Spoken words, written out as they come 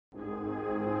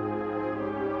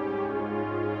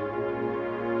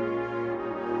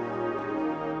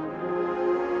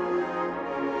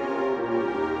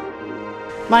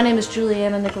My name is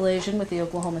Juliana Nykolaiszyn with the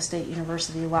Oklahoma State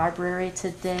University Library.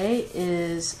 Today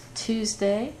is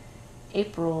Tuesday,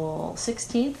 April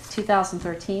 16th,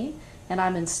 2013, and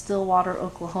I'm in Stillwater,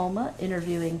 Oklahoma,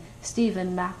 interviewing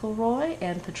Steven McElroy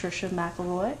and Patricia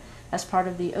McElroy as part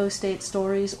of the O State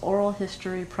Stories Oral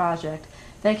History Project.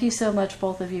 Thank you so much,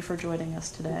 both of you, for joining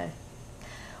us today.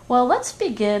 Well, let's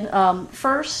begin.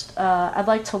 First, I'd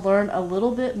like to learn a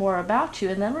little bit more about you,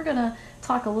 and then we're going to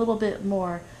talk a little bit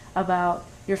more about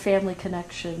your family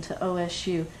connection to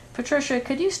OSU. Patricia,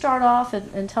 could you start off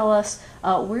and tell us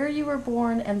where you were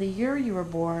born and the year you were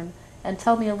born, and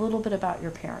tell me a little bit about your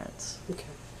parents? Okay.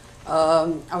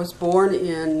 I was born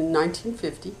in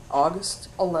 1950,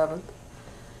 August 11th,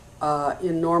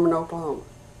 in Norman, Oklahoma.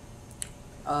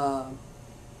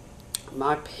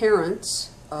 My parents,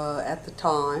 at the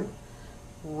time,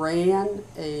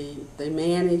 they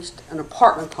managed an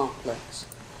apartment complex.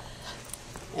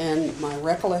 And my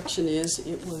recollection is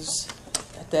it was,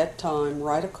 at that time,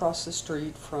 right across the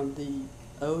street from the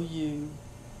OU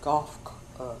golf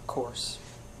course.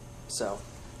 So,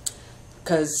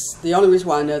 because the only reason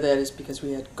why I know that is because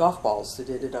we had golf balls that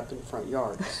ended up in the front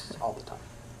yards all the time.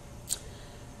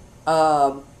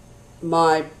 I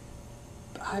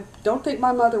don't think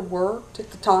my mother worked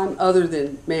at the time other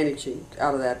than managing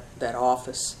out of that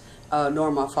office, nor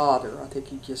my father. I think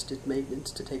he just did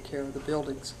maintenance to take care of the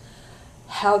buildings.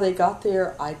 How they got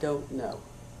there, I don't know.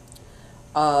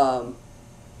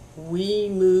 We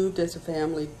moved as a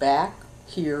family back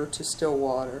here to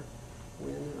Stillwater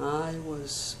when I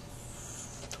was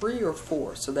 3 or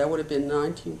 4, so that would have been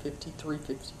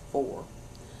 1953-54,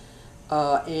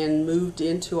 and moved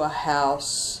into a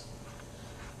house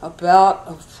about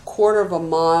a quarter of a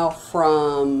mile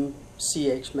from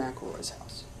C.H. McElroy's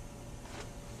house.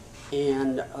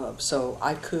 And so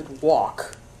I could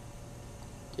walk,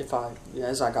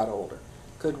 as I got older,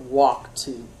 could walk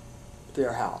to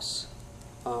their house,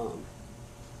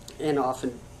 and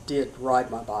often did ride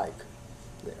my bike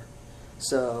there.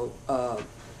 So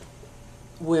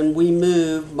when we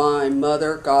moved, my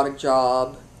mother got a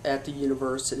job at the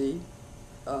university.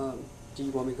 Do you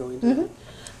want me to go into it?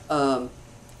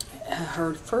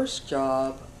 Her first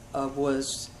job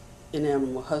was in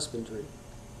animal husbandry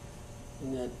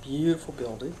in that beautiful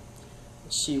building.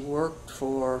 She worked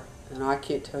for, and I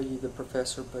can't tell you the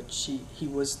professor, but he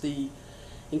was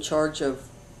in charge of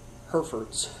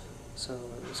Herefords, so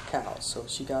it was cows. So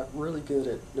she got really good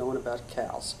at knowing about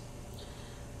cows.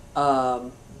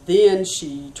 Then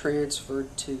she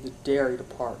transferred to the dairy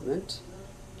department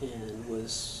and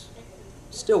was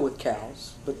still with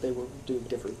cows, but they were doing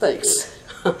different things.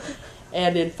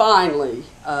 And then finally,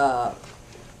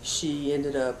 she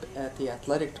ended up at the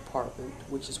athletic department,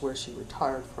 which is where she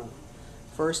retired from.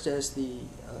 First as the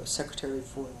secretary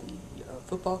for the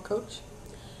football coach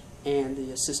and the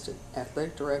assistant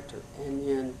athletic director, and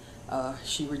then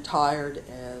she retired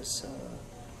as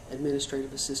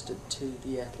administrative assistant to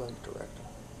the athletic director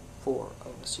for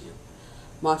OSU.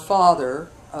 My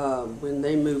father, when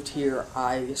they moved here,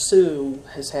 I assume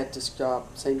has had this job,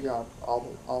 same job,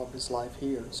 all of his life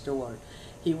here in Stillwater.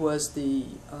 He was the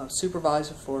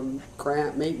supervisor for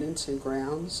maintenance and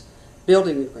grounds,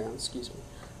 building and grounds, excuse me,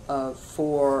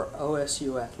 for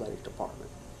OSU athletic department.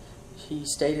 He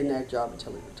stayed in that job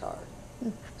until he retired.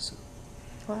 So.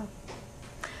 Wow.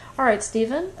 All right,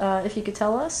 Steven, if you could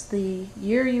tell us the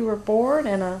year you were born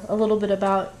and a little bit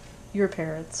about your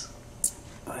parents.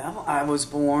 Well, I was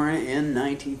born in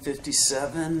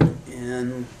 1957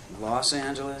 in Los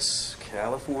Angeles,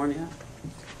 California.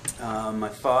 My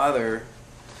father,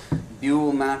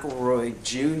 Buell McElroy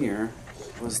Jr.,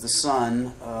 was the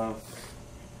son of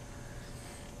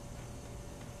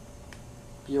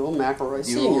Buell McElroy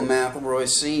Sr. Buell McElroy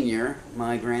Sr.,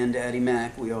 my granddaddy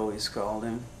Mac, we always called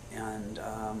him. And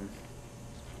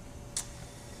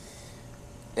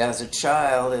as a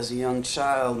young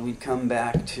child, we'd come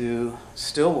back to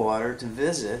Stillwater to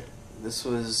visit. This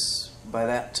was, by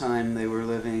that time, they were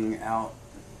living out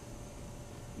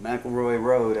McElroy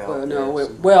Road out there.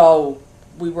 Well,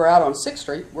 we were out on 6th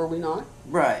Street, were we not?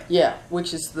 Right. Yeah,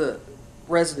 which is the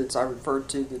residence I referred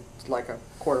to that's like a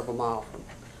quarter of a mile from.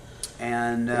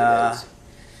 And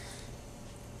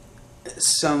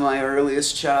some of my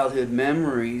earliest childhood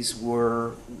memories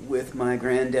were with my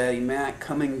granddaddy Mac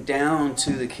coming down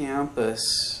to the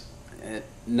campus at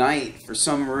night. For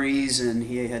some reason,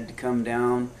 he had to come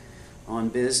down on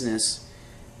business.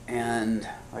 And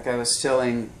like I was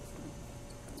telling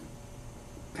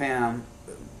Pam,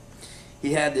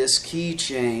 he had this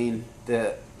keychain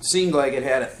that seemed like it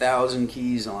had 1,000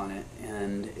 keys on it,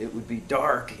 and it would be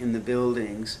dark in the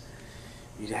buildings.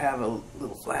 You'd have a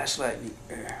little flashlight,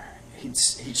 and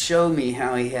he'd show me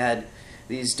how he had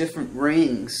these different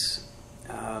rings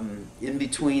in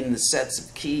between the sets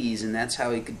of keys, and that's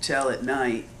how he could tell at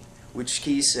night which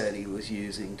key set he was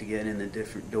using to get in the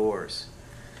different doors.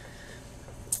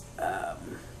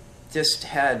 Just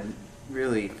had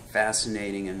really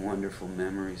fascinating and wonderful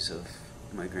memories of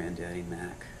my granddaddy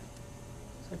Mac.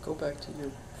 So go back to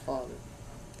your father.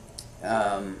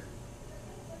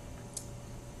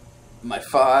 My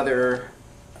father,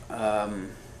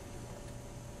 I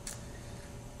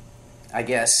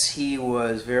guess he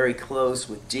was very close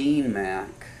with Dean Mac.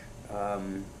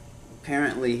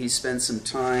 Apparently he spent some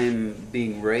time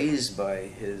being raised by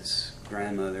his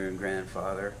grandmother and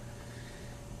grandfather.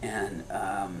 And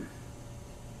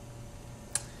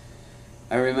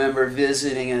I remember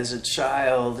visiting as a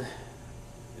child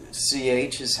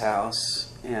CH's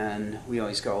house, and we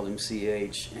always called him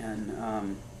CH,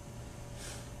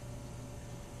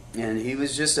 and he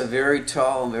was just a very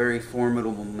tall, very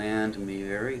formidable man to me,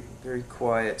 very, very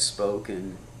quiet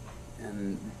spoken.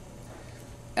 And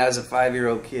as a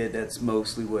 5-year-old kid, that's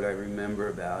mostly what I remember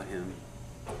about him.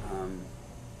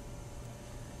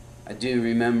 I do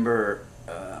remember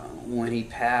when he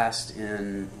passed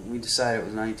we decided it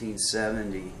was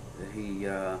 1970,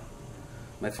 that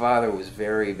my father was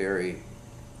very, very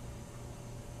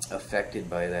affected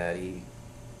by that. He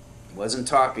wasn't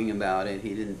talking about it.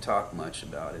 He didn't talk much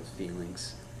about his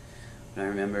feelings. But I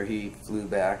remember he flew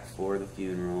back for the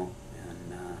funeral,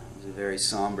 and it was a very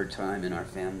somber time in our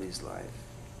family's life.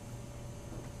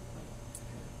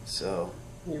 So.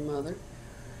 Your mother?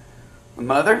 My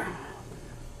mother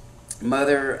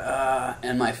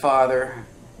and my father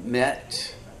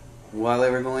met while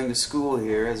they were going to school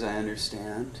here, as I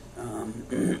understand.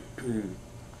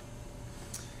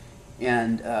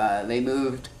 And they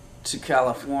moved to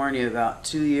California about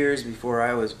 2 years before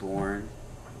I was born.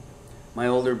 My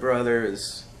older brother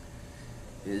is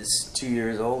 2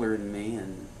 years older than me,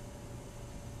 and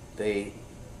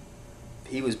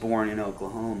he was born in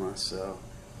Oklahoma, so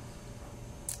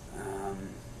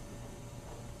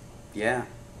yeah,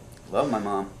 love my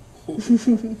mom.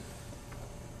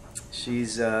 She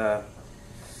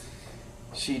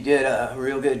did a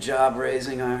real good job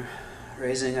raising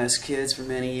us kids for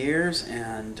many years,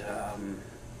 and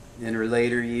in her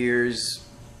later years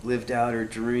lived out her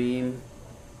dream,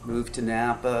 moved to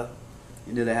Napa,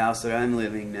 into the house that I'm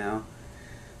living now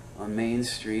on Main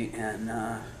Street, and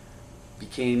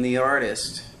became the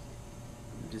artist.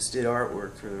 Just did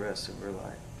artwork for the rest of her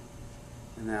life,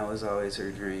 and that was always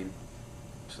her dream.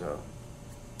 So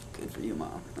good for you,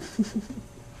 Mom.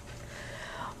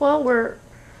 Well, we're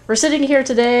sitting here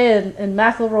today in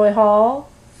McElroy Hall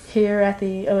here at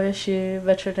the OSU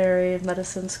Veterinary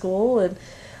Medicine School, and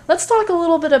let's talk a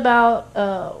little bit about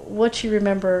what you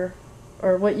remember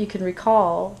or what you can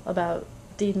recall about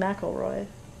Dean McElroy.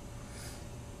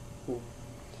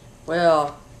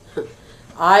 Well,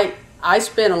 I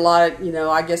spent a lot of,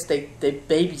 I guess they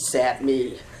babysat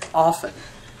me often,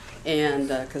 and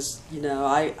because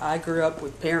I grew up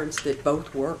with parents that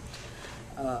both worked,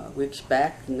 which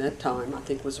back in that time I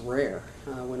think was rare.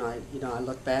 When I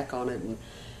look back on it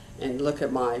and look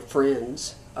at my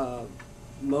friends,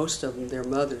 most of them, their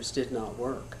mothers did not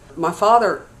work. My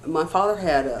father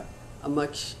had a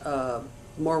much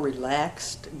more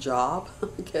relaxed job,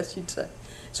 I guess you'd say.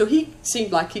 So he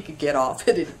seemed like he could get off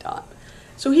at any time.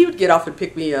 So he would get off and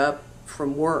pick me up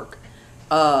from work.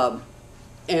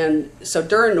 And so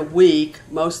during the week,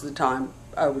 most of the time,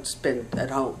 I would spend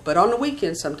at home. But on the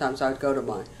weekends, sometimes I would go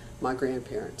to my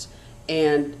grandparents.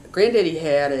 And Granddaddy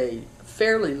had a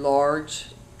fairly large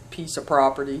piece of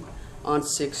property on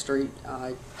 6th Street.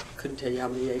 I couldn't tell you how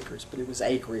many acres, but it was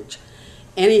acreage.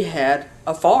 And he had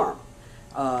a farm.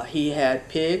 He had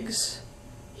pigs.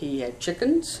 He had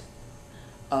chickens.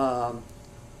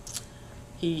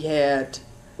 He had,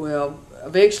 well,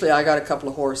 eventually I got a couple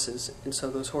of horses, and so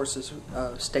those horses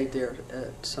stayed there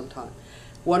some time.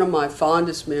 One of my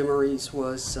fondest memories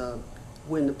was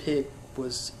when the pig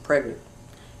was pregnant,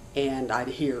 and I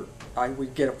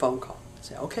would get a phone call and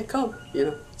say, okay, come,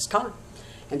 it's time.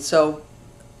 And so,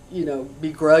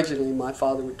 begrudgingly, my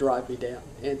father would drive me down,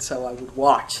 and so I would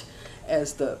watch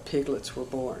as the piglets were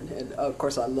born. And of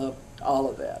course I loved all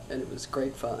of that, and it was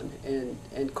great fun. And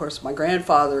of course my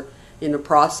grandfather, in the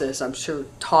process, I'm sure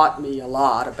taught me a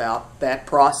lot about that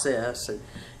process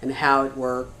and how it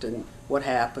worked and what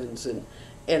happens. And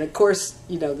of course,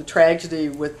 the tragedy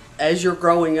with, as you're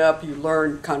growing up, you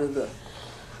learn kind of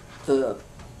the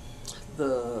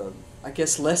I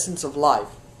guess, lessons of life.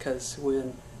 Because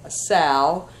when a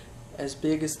sow, as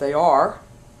big as they are,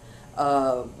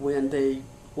 when they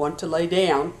want to lay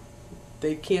down,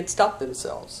 they can't stop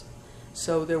themselves.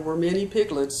 So there were many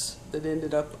piglets that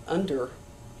ended up under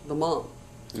the mom.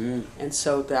 And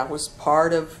so that was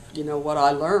part of, you know, what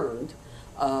I learned.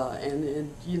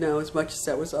 And, you know, as much as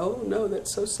that was, oh, no,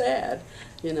 that's so sad,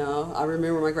 you know, I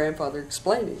remember my grandfather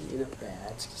explaining, you know,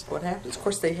 that's just what happens. Of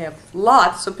course, they have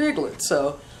lots of piglets,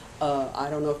 so I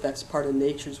don't know if that's part of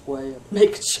nature's way of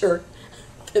making sure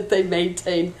that they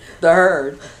maintain the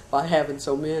herd by having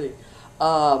so many.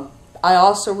 I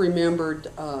also remembered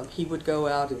he would go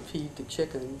out and feed the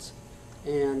chickens,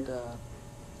 and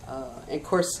of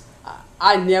course,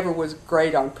 I never was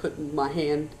great on putting my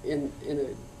hand in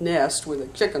a nest with a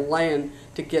chicken laying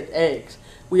to get eggs.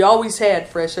 We always had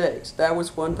fresh eggs. That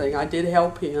was one thing. I did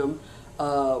help him,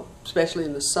 especially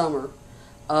in the summer,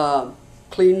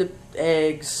 clean the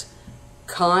eggs,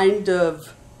 kind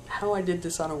of, how I did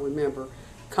this I don't remember,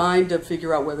 kind of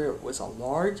figure out whether it was a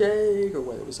large egg or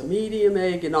whether it was a medium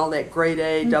egg and all that grade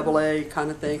A, double A kind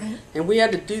of thing. And we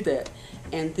had to do that.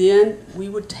 And then we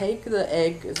would take the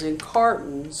eggs in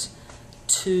cartons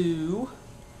to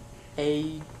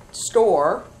a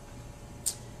store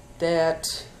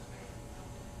that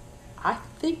I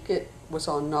think it was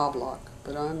on Knobloch,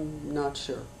 but I'm not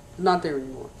sure. Not there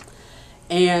anymore.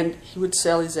 And he would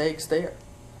sell his eggs there.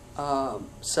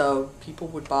 So people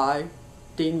would buy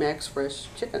Dean Mac's fresh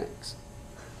chicken eggs.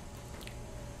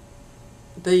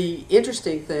 The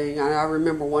interesting thing, I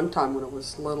remember one time when I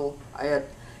was little, I had,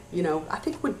 you know, I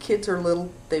think when kids are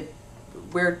little, they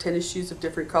wear tennis shoes of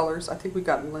different colors. I think we've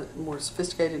gotten more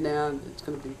sophisticated now, and it's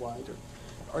going to be white,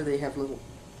 or they have little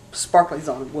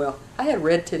sparklies on them. Well, I had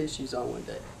red tennis shoes on one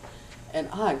day, and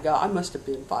I must have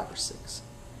been 5 or 6.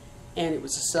 And it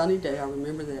was a sunny day. I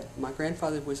remember that. My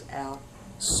grandfather was out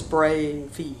spraying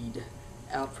feed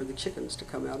out for the chickens to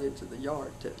come out into the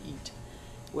yard to eat.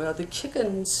 Well, the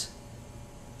chickens,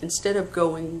 instead of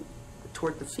going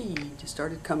toward the feed,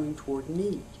 started coming toward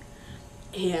me.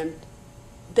 And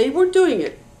they were doing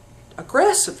it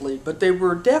aggressively, but they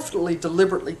were definitely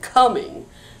deliberately coming.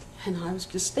 And I was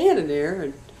just standing there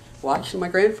and watching my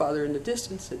grandfather in the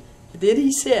distance. And then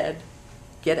he said,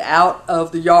 "Get out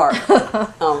of the yard."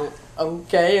 I went,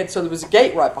 okay. And so there was a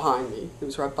gate right behind me. It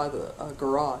was right by the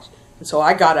garage. And so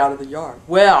I got out of the yard.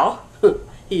 Well,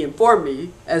 he informed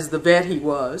me, as the vet he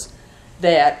was,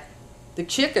 that the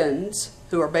chickens,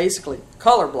 who are basically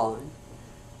colorblind,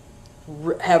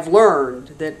 have learned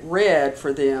that red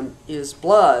for them is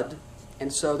blood,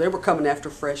 and so they were coming after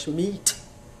fresh meat.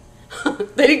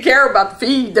 They didn't care about the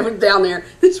feed that was down there.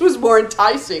 This was more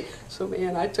enticing. So,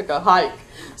 man, I took a hike.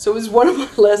 So it was one of my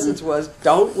lessons was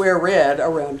don't wear red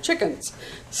around chickens.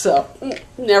 So,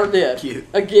 never did. Cute.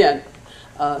 Again.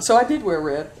 So I did wear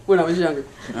red when I was younger.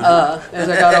 As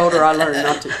I got older, I learned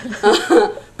not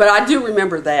to. But I do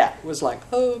remember that. It was like,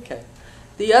 oh, okay.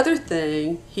 The other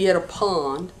thing, he had a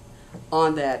pond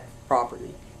on that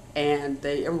property, and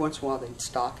every once in a while they'd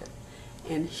stock it.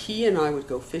 And he and I would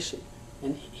go fishing,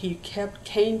 and he kept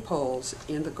cane poles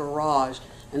in the garage,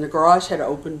 and the garage had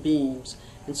open beams,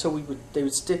 and so they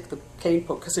would stick the cane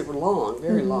pole, because they were long,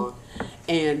 very long,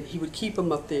 and he would keep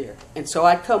them up there. And so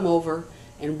I'd come over,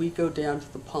 and we'd go down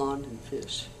to the pond and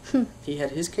fish. He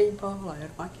had his cane pole, I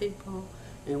had my cane pole,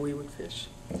 and we would fish.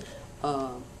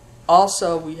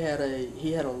 Also, he had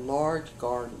a large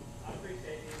garden,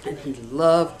 and he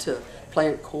loved to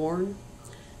plant corn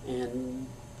and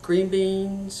green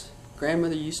beans.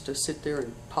 Grandmother used to sit there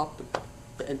and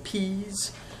and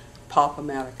peas, pop them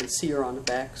out. I could see her on the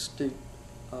back stoop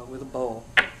with a bowl,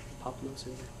 popping those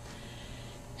in there.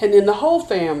 And in the whole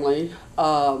family,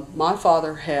 my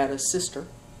father had a sister,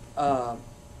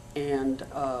 and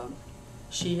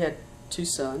she had 2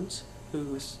 sons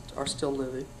who are still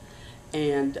living.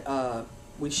 And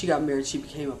when she got married, she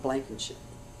became a Blankenship.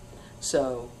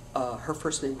 So her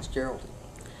first name was Geraldine.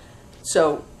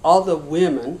 So all the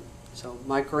women, so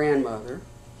my grandmother,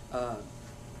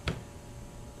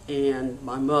 and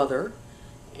my mother,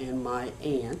 and my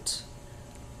aunt,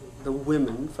 the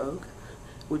women folk,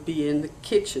 would be in the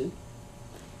kitchen,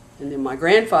 and then my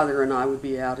grandfather and I would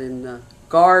be out in the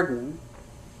garden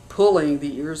pulling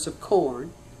the ears of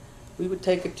corn. We would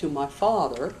take it to my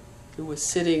father, who was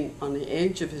sitting on the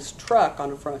edge of his truck on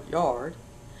the front yard,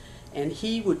 and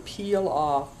he would peel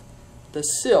off the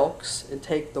silks and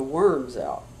take the worms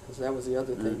out, because that was the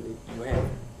other thing that you had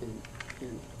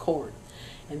in corn.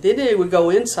 And then they would go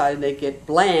inside and they'd get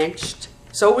blanched.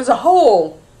 So it was a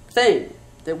whole thing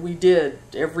that we did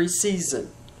every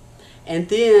season. And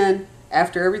then,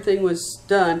 after everything was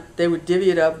done, they would divvy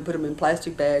it up and put them in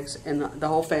plastic bags, and the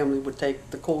whole family would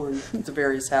take the corn to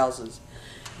various houses.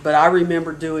 But I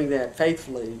remember doing that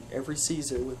faithfully every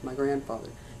season with my grandfather,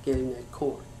 getting that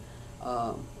corn.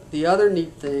 the other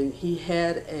neat thing, he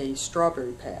had a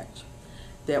strawberry patch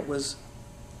that was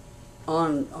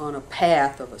on a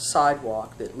path of a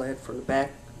sidewalk that led from the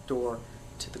back door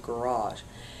to the garage,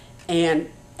 and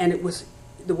it was,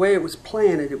 the way it was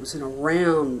planted, it was in a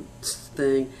round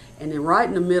thing, and then right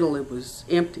in the middle it was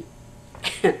empty.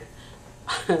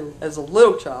 And as a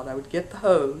little child, I would get the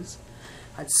hose,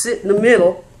 I'd sit in the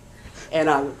middle, and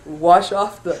I would wash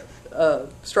off the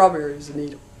strawberries and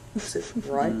eat them. Sit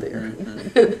right there.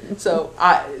 So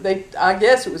I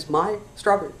guess it was my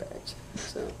strawberry patch.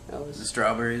 So that was, The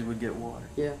strawberries would get water.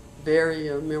 yeah, very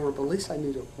memorable. At least I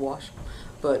knew to wash them.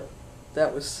 But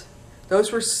those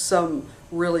were some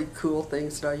really cool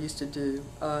things that I used to do.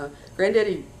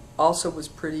 Granddaddy also was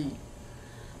pretty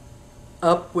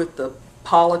up with the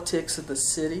politics of the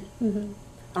city. Mm-hmm.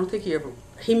 I don't think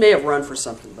he may have run for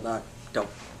something, but I don't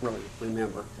really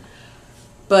remember.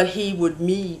 But he would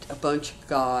meet a bunch of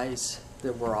guys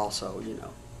that were also, you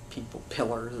know,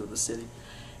 pillars of the city.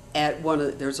 At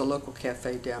there's a local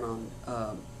cafe down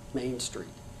on Main Street.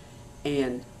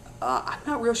 And I'm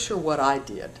not real sure what I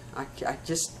did. I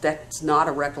just, that's not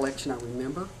a recollection I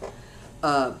remember.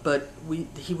 But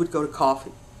he would go to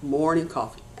coffee, morning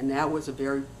coffee, and that was a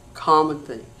very common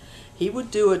thing. He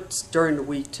would do it during the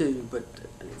week too, but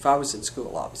if I was in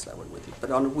school, obviously I went with him.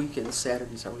 But on the weekends,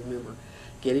 Saturdays, I remember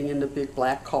getting in the big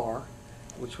black car,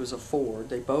 which was a Ford.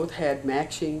 They both had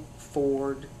matching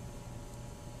Ford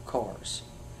cars.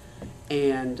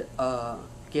 And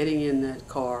getting in that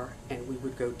car, and we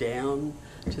would go down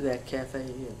to that cafe,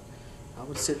 and I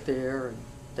would sit there, and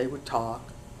they would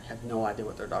talk. I have no idea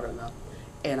what they're talking about.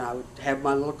 And I would have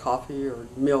my little coffee or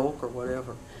milk or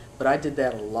whatever. But I did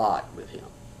that a lot with him.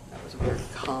 That was a very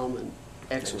common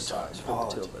exercise for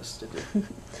the two of us to do.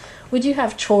 Would you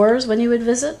have chores when you would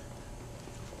visit?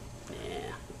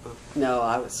 Yeah. No,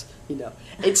 I was, you know,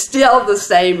 it's still the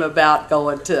same about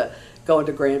going to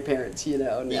grandparents, you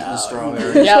know. Eating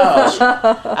strawberries. No.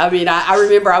 I mean, I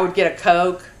remember I would get a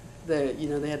Coke. You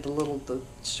know, they had the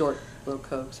short little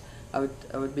Cokes. I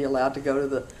would be allowed to go to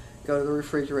the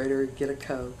refrigerator and get a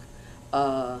Coke.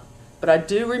 But I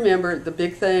do remember the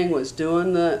big thing was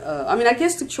doing I mean, I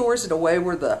guess the chores in a way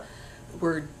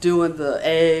were doing the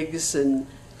eggs and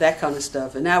that kind of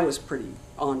stuff, and that was pretty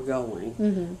ongoing.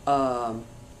 Mm-hmm.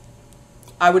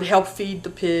 I would help feed the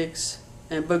pigs,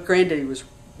 but Granddaddy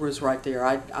was right there.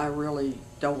 I really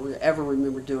don't ever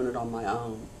remember doing it on my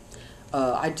own.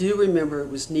 I do remember it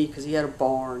was neat because he had a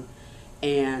barn,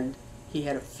 and he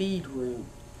had a feed room,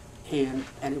 and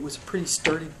it was a pretty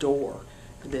sturdy door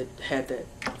that had that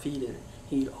feed in it.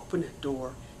 He'd open that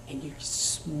door, and you could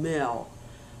smell.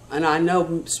 And I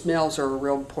know smells are a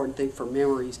real important thing for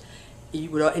memories.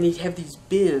 And he'd have these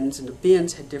bins, and the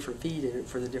bins had different feed in it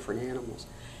for the different animals.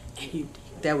 And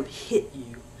that would hit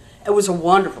you. It was a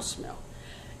wonderful smell.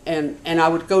 And I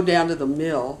would go down to the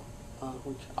mill,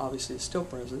 which obviously is still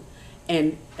present,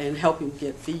 and help him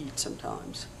get feed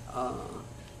sometimes.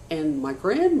 And my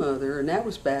grandmother, and that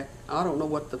was back, I don't know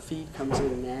what the feed comes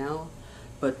in now,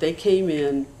 but they came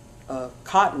in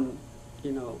cotton,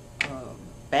 you know,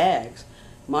 bags.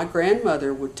 My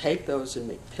grandmother would take those and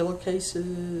make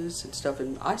pillowcases and stuff,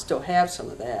 and I still have some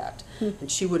of that. And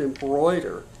she would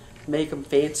embroider, make them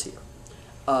fancier.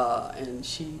 And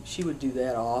she would do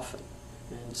that often.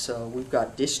 And so we've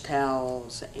got dish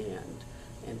towels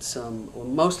and some, well,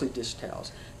 mostly dish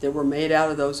towels that were made out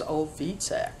of those old feed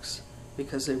sacks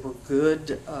because they were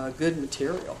good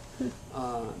material.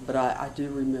 But I do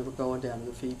remember going down to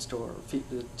the feed store,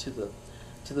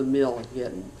 to the mill and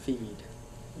getting feed.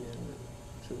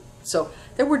 So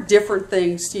there were different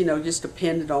things, you know, just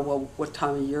depended on what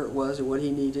time of year it was and what he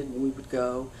needed, and we would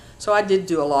go. So I did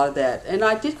do a lot of that. And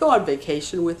I did go on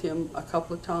vacation with him a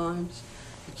couple of times,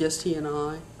 just he and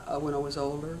I, when I was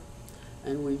older.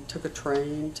 And we took a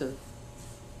train to,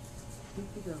 where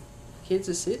did we go?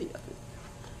 Kansas City, I think.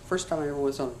 First time I ever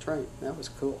was on a train. That was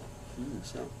cool.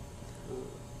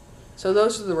 So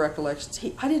those are the recollections. He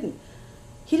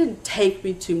didn't take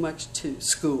me too much to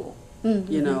school.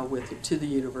 Mm-hmm. You know, with him to the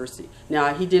university.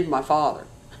 Now, he did my father.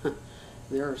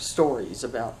 There are stories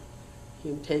about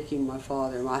him taking my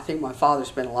father. I think my father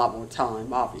spent a lot more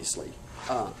time, obviously.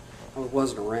 I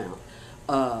wasn't around.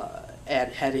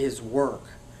 At his work.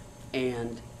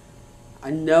 And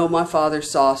I know my father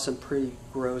saw some pretty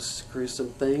gross, gruesome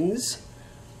things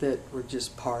that were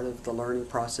just part of the learning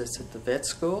process at the vet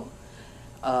school.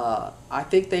 I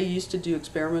think they used to do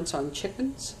experiments on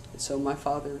chickens. So my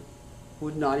father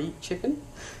would not eat chicken.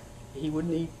 He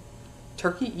wouldn't eat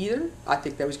turkey either. I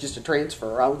think that was just a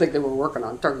transfer. I don't think they were working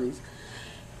on turkeys.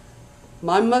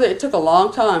 My mother, it took a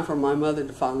long time for my mother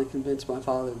to finally convince my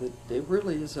father that it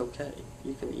really is okay.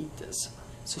 You can eat this.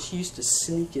 So she used to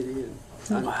sneak it in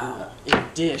Wow. in a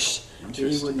dish. And he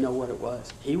Interesting. wouldn't know what it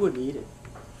was. He wouldn't eat it.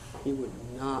 He would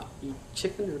not eat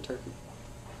chicken or turkey.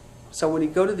 So when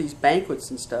he'd go to these banquets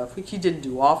and stuff, which he didn't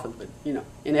do often, but you know,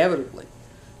 inevitably,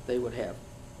 they would have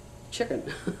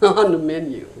chicken on the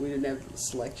menu. We didn't have the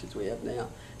selections we have now,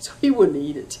 so he wouldn't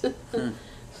eat it. So,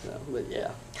 but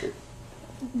yeah.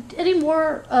 Any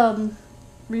more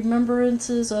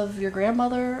remembrances of your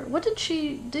grandmother? What did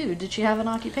she do? Did she have an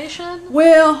occupation?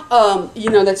 Well, you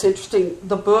know, that's interesting.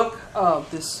 The book,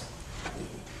 this.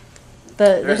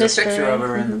 The There's history. a picture of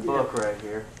her in the book right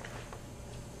here.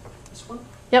 This one?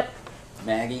 Yep.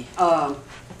 Maggie.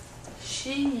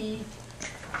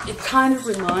 It kind of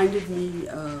reminded me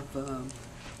of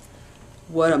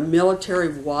what a military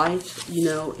wife, you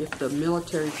know, if the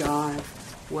military guy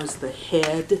was the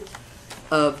head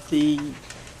of the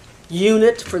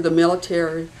unit for the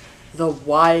military, the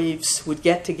wives would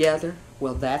get together.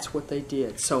 Well, that's what they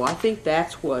did. So I think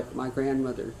that's what my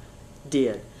grandmother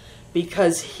did.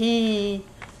 Because he,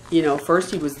 you know,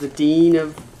 first he was the dean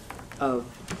of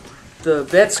the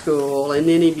vet school, and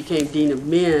then he became dean of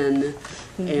men,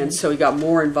 and so he got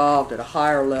more involved at a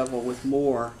higher level with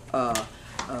more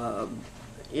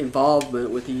involvement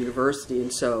with the university.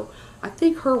 And so I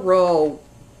think her role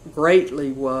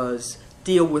greatly was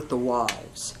deal with the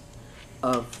wives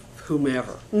of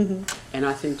whomever, and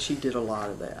I think she did a lot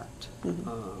of that.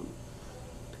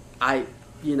 I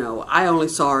only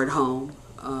saw her at home.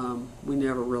 We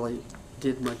never really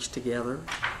did much together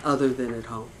other than at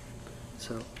home.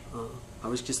 So I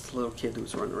was just a little kid that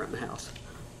was running around the house.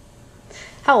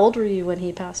 How old were you when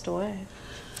he passed away?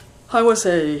 I was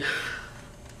a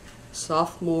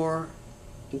sophomore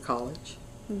in college.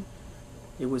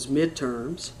 It was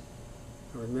midterms.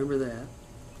 I remember that.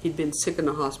 He'd been sick in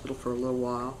the hospital for a little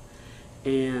while,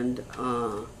 and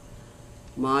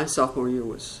my sophomore year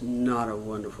was not a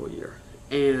wonderful year.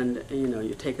 And, you know,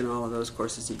 you're taking all of those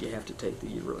courses that you have to take that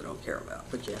you really don't care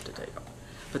about, but you have to take them.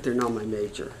 But they're not my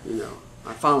major, you know.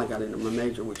 I finally got into my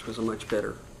major, which was a much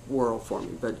better world for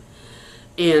me.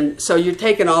 And so you're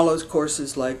taking all those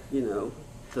courses like, you know,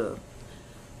 the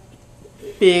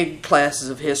big classes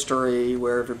of history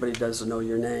where everybody doesn't know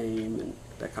your name and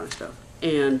that kind of stuff.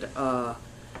 And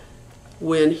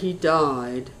when he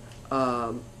died,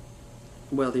 well,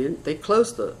 they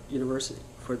closed the university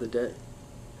for the day.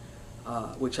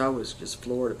 Which I was just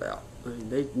floored about. I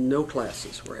mean, no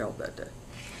classes were held that day,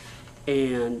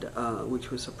 and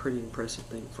which was a pretty impressive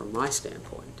thing from my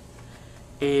standpoint.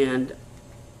 And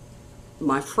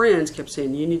my friends kept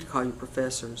saying, "You need to call your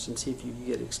professors and see if you can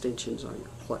get extensions on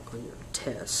your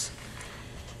tests."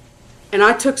 And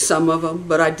I took some of them,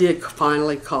 but I did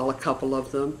finally call a couple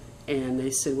of them, and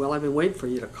they said, "Well, I've been waiting for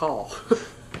you to call,"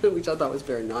 which I thought was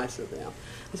very nice of them.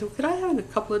 I said, "Well, could I have in a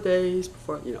couple of days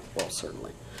before?" You know, well,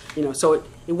 certainly. You know, so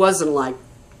it wasn't like,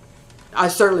 I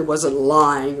certainly wasn't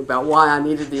lying about why I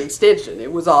needed the extension.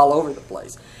 It was all over the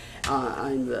place.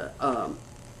 The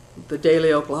Daily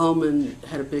Oklahoman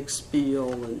had a big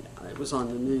spiel, and it was on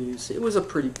the news. It was a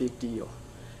pretty big deal.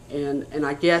 And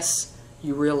I guess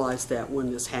you realize that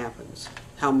when this happens,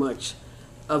 how much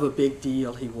of a big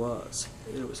deal he was.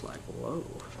 And it was like, whoa.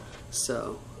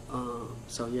 So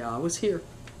yeah, I was here.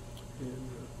 And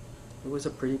it was a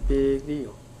pretty big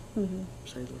deal. To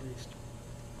say the least.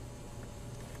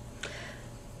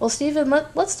 Well, Steven,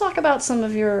 let's talk about some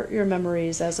of your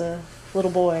memories as a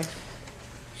little boy.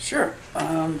 Sure.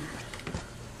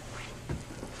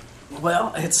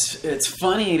 Well, it's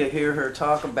funny to hear her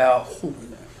talk about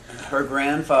her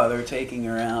grandfather taking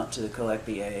her out to collect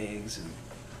the eggs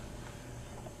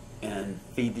and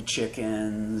feed the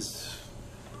chickens,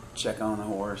 check on the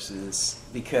horses,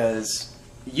 because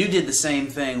you did the same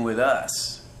thing with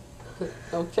us.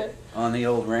 Okay. On the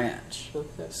old ranch.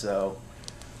 Okay. So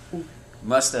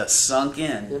must have sunk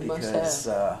in It must because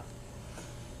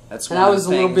that's And one I of was the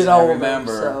a little things bit I older,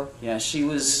 remember. so Yeah, she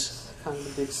was. kind of a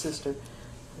big sister.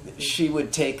 She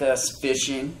would take us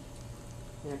fishing.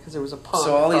 Yeah, because there was a pond.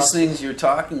 So all these across things you're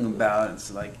talking about,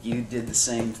 it's like you did the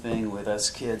same thing with us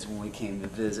kids when we came to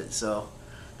visit. So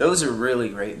those are really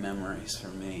great memories for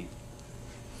me.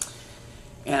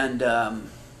 And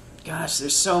gosh,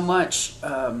 there's so much.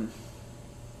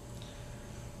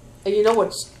 And you know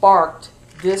what sparked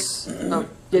this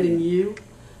getting you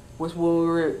was when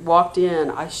we walked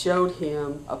in. I showed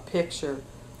him a picture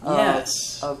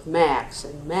of Max,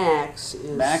 and Max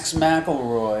is Max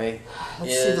McElroy.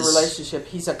 Let's see the relationship.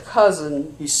 He's a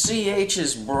cousin. He's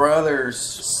CH's brother's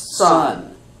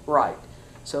son. Right.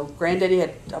 So Granddaddy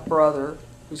had a brother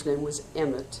whose name was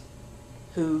Emmett,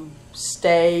 who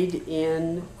stayed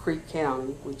in Creek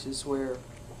County, which is where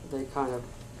they kind of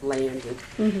landed.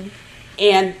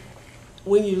 And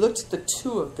when you looked at the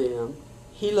two of them,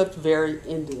 he looked very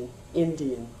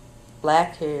Indian.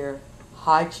 Black hair,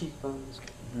 high cheekbones.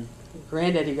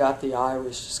 Granddaddy got the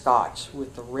Irish Scotch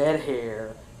with the red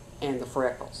hair and the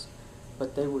freckles,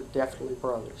 but they were definitely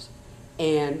brothers.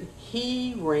 And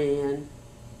he ran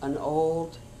an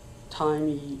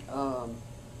old-timey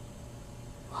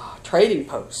trading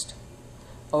post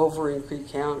over in Creek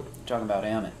County. You're talking about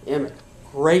Emmett. Emmett,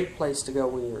 great place to go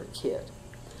when you're a kid.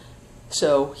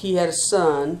 So he had a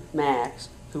son, Max,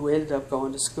 who ended up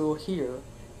going to school here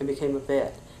and became a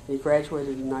vet. And he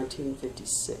graduated in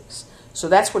 1956. So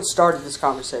that's what started this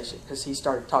conversation, because he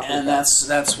started talking and about it. And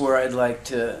that's where I'd like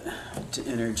to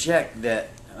interject that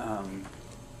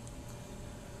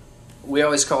we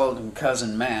always called him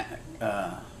Cousin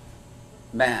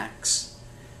Max,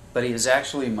 but he was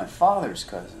actually my father's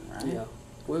cousin, right? Yeah.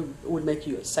 It would make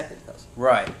you a second cousin.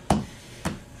 Right.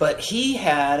 But he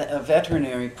had a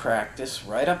veterinary practice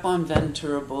right up on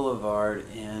Ventura Boulevard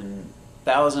in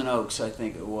Thousand Oaks, I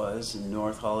think it was, in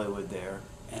North Hollywood there.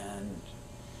 And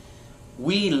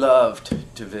we loved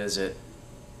to visit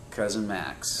Cousin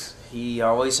Max. He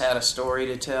always had a story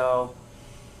to tell.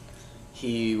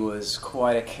 He was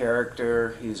quite a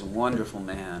character. He was a wonderful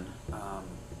man.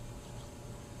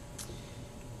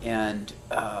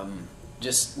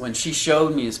 Just when she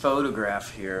showed me his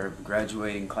photograph here,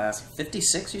 graduating class of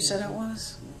 56, you said it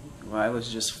was? Well, I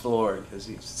was just floored because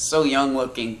he's so young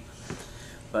looking.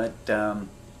 But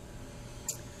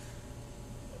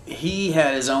he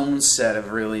had his own set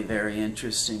of really very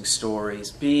interesting stories.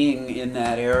 Being in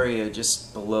that area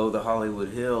just below the Hollywood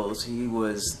Hills, he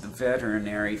was the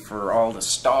veterinary for all the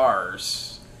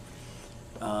stars.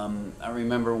 I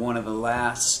remember one of the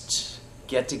last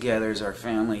get-togethers our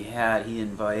family had, he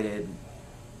invited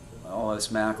all us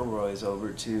McElroys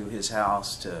over to his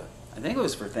house to, I think it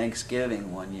was for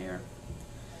Thanksgiving one year.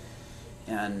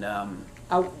 And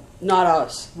not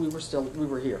us. We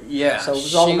were here. Yeah, so it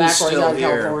was all the McElroys out in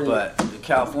California. But the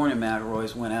California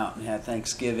McElroys went out and had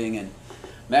Thanksgiving, and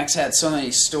Max had so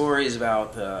many stories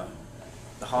about the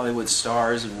Hollywood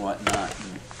stars and whatnot.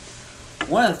 And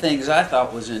one of the things I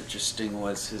thought was interesting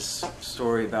was his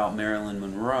story about Marilyn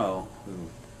Monroe, who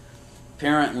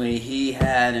apparently he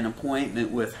had an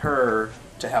appointment with her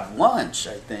to have lunch,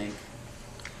 I think,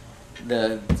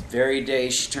 the very day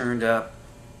she turned up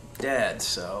dead.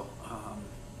 So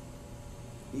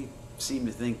he seemed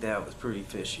to think that was pretty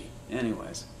fishy.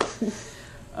 Anyways,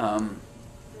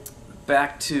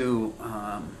 back to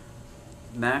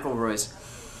McElroy's.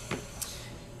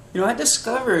 You know, I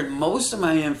discovered most of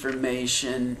my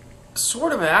information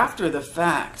sort of after the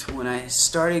fact, when I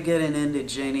started getting into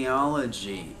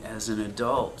genealogy as an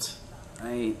adult.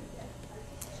 I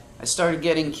started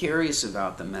getting curious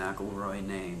about the McElroy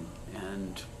name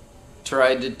and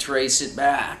tried to trace it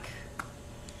back.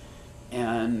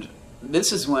 And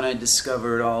this is when I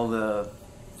discovered all the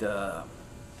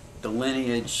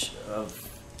lineage of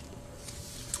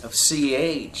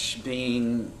CH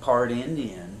being part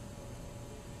Indian.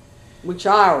 Which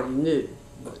I already knew.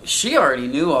 She already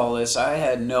knew all this. I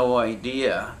had no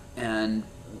idea. And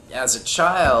as a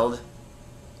child,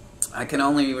 I can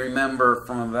only remember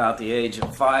from about the age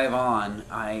of 5 on,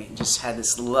 I just had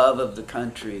this love of the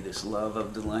country, this love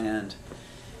of the land.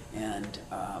 And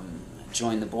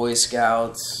joined the Boy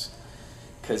Scouts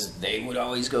because they would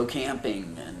always go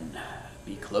camping and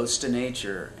be close to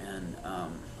nature.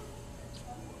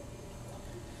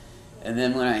 And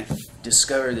then when I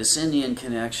discovered this Indian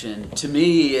connection, to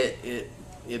me it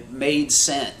made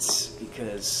sense,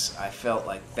 because I felt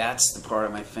like that's the part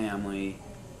of my family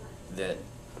that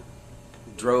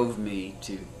drove me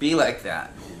to be like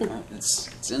that. You know?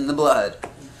 It's in the blood.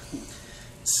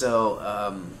 So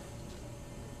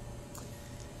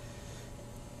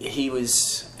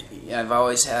I've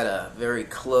always had a very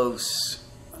close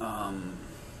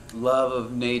love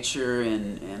of nature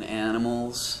and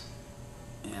animals.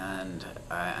 And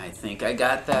I think I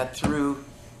got that through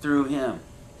him.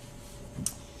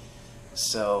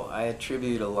 So I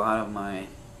attribute a lot of my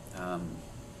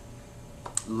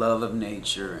love of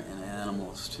nature and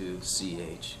animals to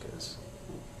CH, because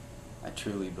I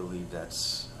truly believe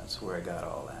that's where I got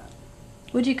all that.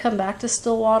 Would you come back to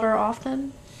Stillwater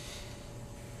often?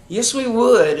 Yes, we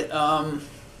would. I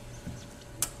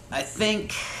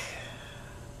think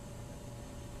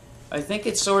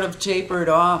it sort of tapered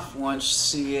off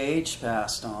once CH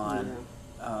passed on.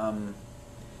 Yeah.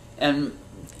 And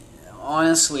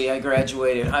honestly, I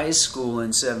graduated high school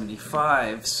in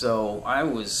 '75, so I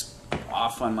was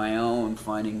off on my own,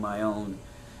 finding my own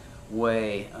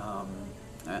way.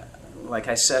 Like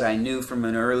I said, I knew from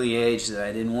an early age that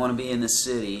I didn't want to be in the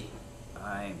city.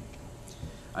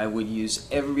 I would use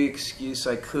every excuse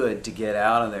I could to get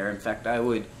out of there. In fact, I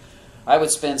would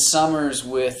spend summers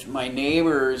with my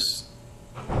neighbors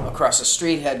across the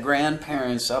street. Had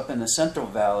grandparents up in the Central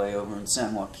Valley over in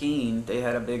San Joaquin. They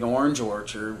had a big orange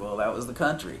orchard. Well, that was the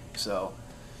country. So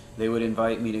they would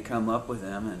invite me to come up with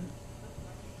them, and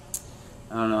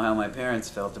I don't know how my parents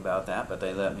felt about that, but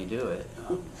they let me do it.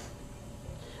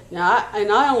 Now,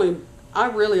 I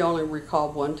really only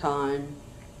recall one time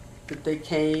that they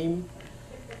came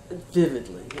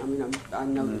vividly. I mean, I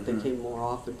know that they came more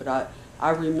often, but I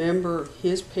remember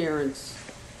his parents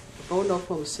going to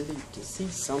Oklahoma City to see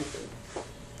something.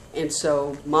 And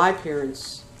so my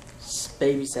parents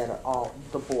babysat all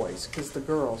the boys, because the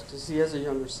girls, because he has a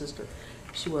younger sister,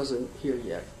 she wasn't here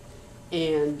yet.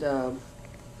 And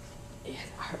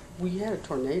we had a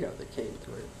tornado that came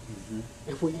through,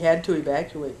 and we had to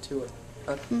evacuate to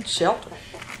a shelter.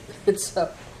 And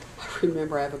so I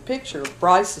remember I have a picture of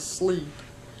Bryce asleep,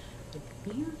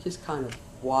 and you're just kind of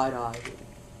wide-eyed,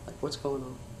 like, what's going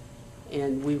on?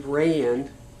 And we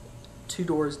ran 2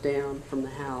 doors down from the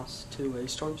house to a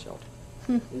storm shelter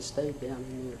and stayed down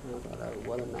in there. And I thought, oh,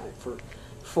 what a night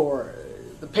for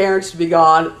the parents to be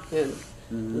gone and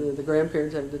the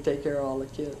grandparents having to take care of all the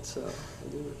kids. So I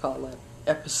do recall that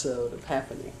episode of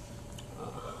happening.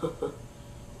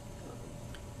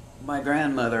 My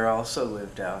grandmother also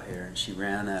lived out here, and she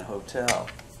ran that hotel.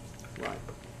 Right.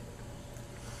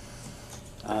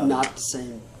 Not the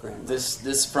same grandmother.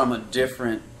 This from a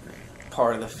different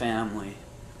part of the family,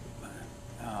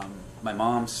 my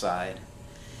mom's side,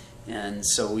 and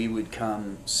so we would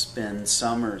come spend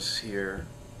summers here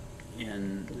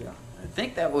in, I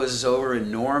think that was over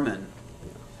in Norman.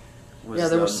 Yeah,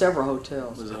 there were several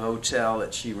hotels. It was a hotel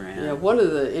that she ran. Yeah, one of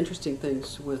the interesting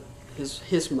things with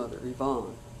his mother,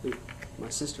 Yvonne, my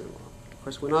sister-in-law, of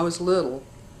course, when I was little,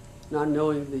 not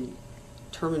knowing the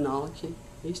terminology,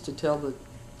 I used to tell the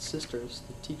sisters,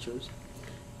 the teachers,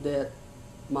 that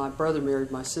my brother married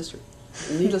my sister.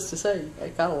 And needless to say, I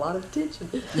got a lot of attention.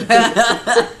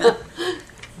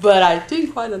 But I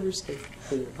didn't quite understand.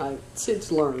 I've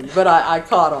since learned, but I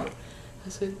caught on. I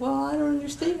said, well, I don't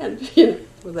understand.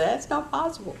 Well, that's not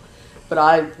possible. But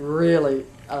I really,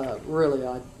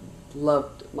 I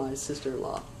loved my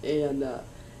sister-in-law. And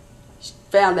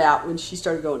found out when she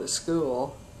started going to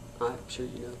school, I'm sure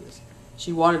you know this,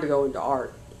 she wanted to go into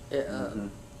art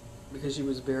because she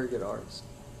was a very good artist.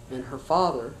 And her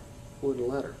father wouldn't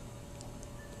let her.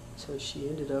 So she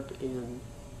ended up in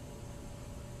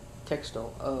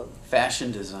textile.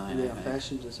 Fashion design. Yeah,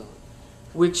 fashion design,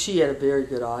 which she had a very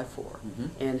good eye for,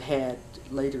 and had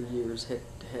later years had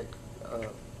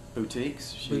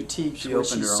boutiques. Boutiques. She where opened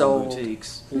she her sold, own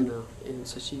boutiques. You know, and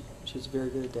so she was very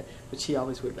good at that. But she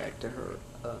always went back to her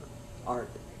art.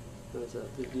 That was a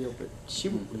big deal. But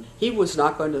he was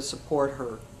not going to support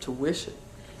her tuition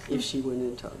if she went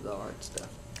into the art stuff.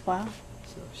 Wow.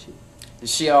 So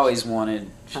she always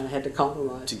wanted kind of had to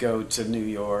compromise to go to New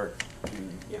York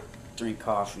and drink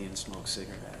coffee and smoke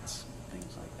cigarettes,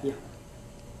 things like that. Yeah.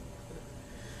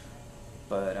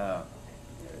 But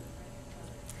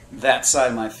that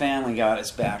side of my family got us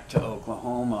back to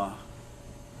Oklahoma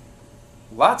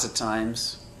lots of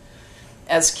times.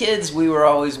 As kids, we were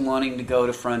always wanting to go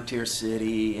to Frontier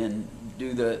City and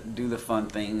do the fun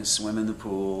things, swim in the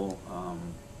pool.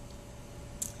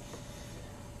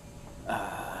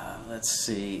 Let's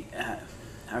see.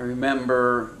 I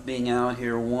remember being out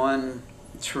here one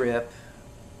trip,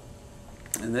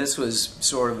 and this was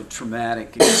sort of a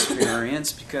traumatic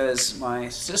experience because my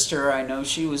sister, I know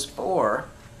she was 4.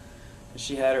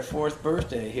 She had her 4th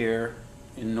birthday here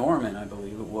in Norman, I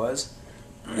believe it was.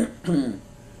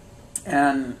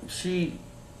 And she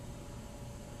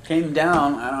came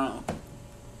down, I don't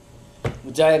know,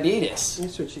 with diabetes.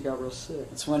 That's when she got real sick.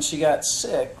 It's when she got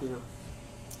sick. Yeah.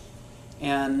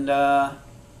 And I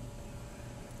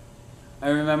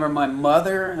remember my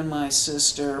mother and my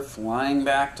sister flying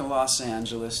back to Los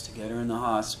Angeles to get her in the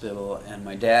hospital, and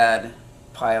my dad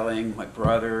piling my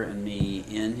brother and me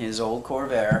in his old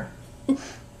Corvair.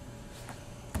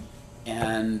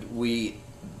 And we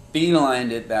beelined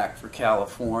it back for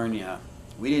California.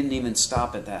 We didn't even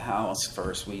stop at that house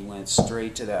first. We went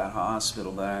straight to that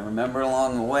hospital. But I remember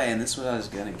along the way, and this is what I was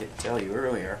going to tell you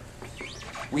earlier,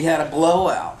 we had a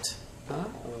blowout.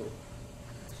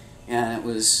 And it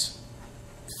was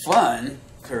fun.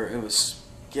 It was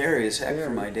scary as heck for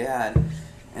my dad.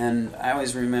 And I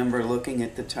always remember looking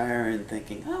at the tire and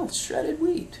thinking, oh, it's shredded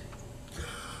wheat.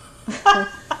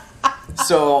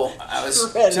 So I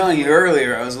was telling you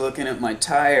earlier, I was looking at my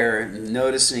tire and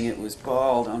noticing it was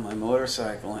bald on my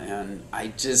motorcycle, and I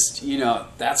just, you know,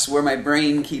 that's where my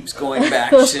brain keeps going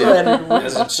back to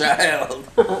as a child.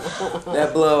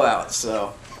 That blowout.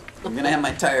 So I'm going to have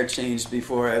my tire changed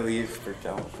before I leave for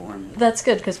California. That's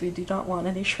good, because we do not want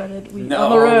any shredded wheat No on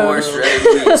the road. No more shredded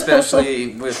wheat,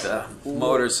 especially with a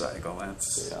motorcycle.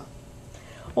 That's... Yeah.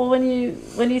 Well, when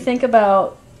you think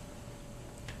about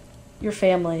your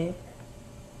family,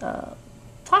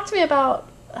 talk to me about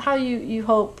how you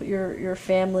hope your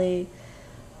family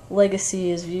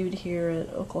legacy is viewed here at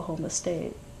Oklahoma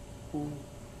State.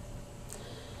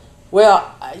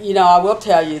 Well, you know, I will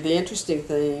tell you the interesting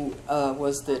thing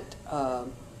was that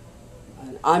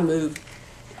I moved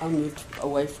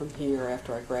away from here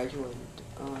after I graduated.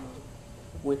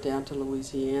 Went down to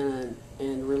Louisiana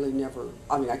and really never.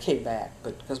 I mean, I came back,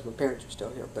 but because my parents were still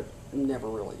here, but never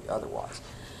really otherwise.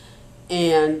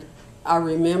 And I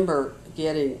remember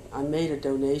I made a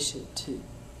donation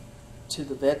to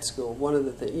the vet school. One of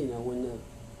the things, you know, when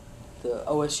the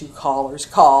OSU callers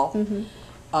call,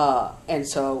 and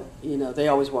so, you know, they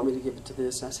always want me to give it to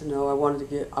this. And I said, no, I want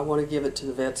to give it to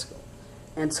the vet school.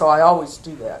 And so I always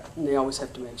do that, and they always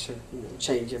have to make sure, you know,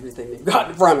 change everything they've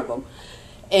got in front of them.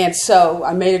 And so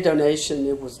I made a donation.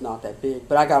 It was not that big,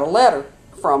 but I got a letter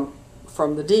from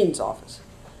the dean's office,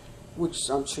 which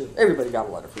I'm sure everybody got a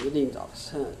letter from the dean's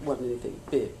office. It wasn't anything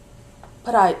big.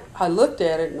 But I looked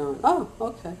at it and I went, oh,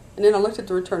 okay. And then I looked at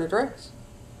the return address,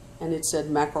 and it said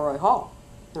McElroy Hall.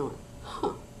 And I went,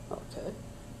 huh, okay.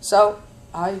 So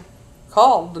I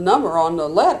called the number on the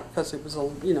letter, because it was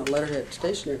a, you know, letterhead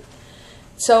stationery.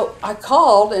 So I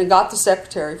called and got the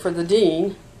secretary for the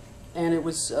dean, and it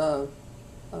was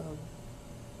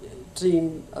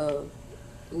Dean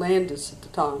Landis at the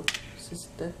time.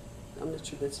 I'm not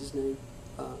sure that's his name.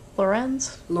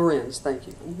 Lorenz? Lorenz, thank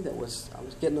you. I knew I was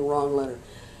getting the wrong letter.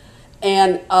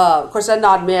 And, of course, I'd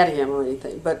not met him or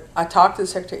anything, but I talked to the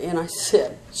secretary, and I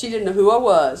said, she didn't know who I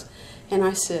was, and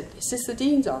I said, is this the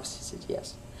dean's office? She said,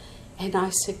 yes. And I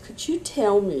said, could you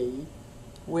tell me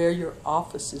where your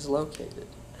office is located?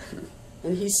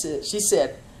 And she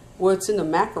said, well, it's in the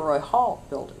McElroy Hall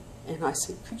building. And I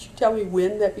said, could you tell me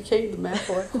when that became the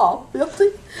McElroy Hall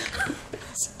building?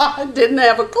 So I didn't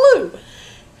have a clue.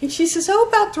 And she says, oh,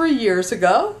 about 3 years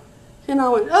ago. And I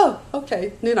went, oh, okay.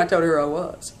 And then I told her who I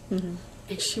was. And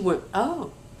she went,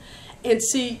 oh. And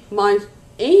see, my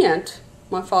aunt,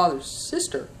 my father's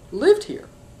sister, lived here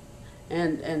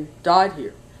and died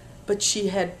here. But she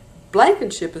had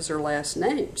Blankenship as her last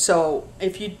name. So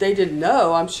if they didn't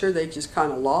know, I'm sure they just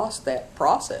kind of lost that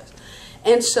process.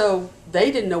 And so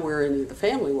they didn't know where any of the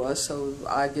family was, so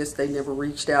I guess they never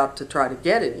reached out to try to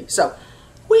get any. So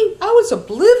I was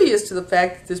oblivious to the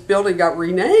fact that this building got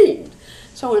renamed.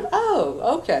 So I went,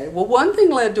 oh, okay. Well, one thing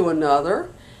led to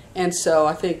another, and so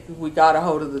I think we got a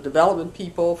hold of the development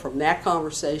people from that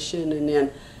conversation, and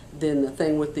then the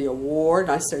thing with the award.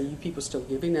 And I said, are you people still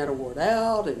giving that award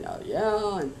out? And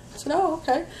yeah. And I said, oh,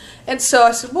 okay. And so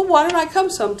I said, well, why don't I come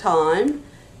sometime?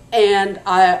 And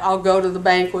I'll go to the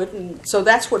banquet, and so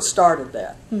that's what started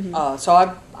that.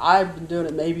 So I've been doing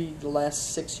it maybe the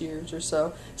last 6 years or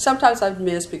so. Sometimes I've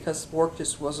missed because work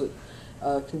just wasn't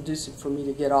conducive for me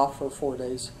to get off for 4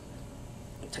 days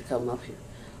to come up here.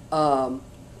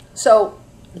 So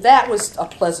that was a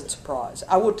pleasant surprise.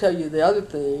 I will tell you the other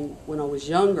thing. When I was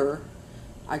younger,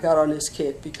 I got on this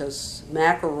kick because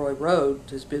McElroy Road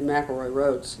has been McElroy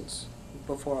Road since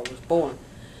before I was born.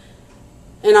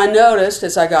 And I noticed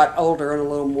as I got older and a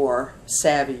little more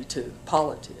savvy to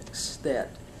politics that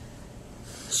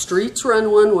streets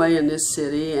run one way in this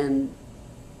city and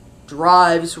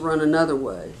drives run another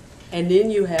way. And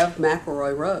then you have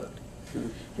McElroy Road.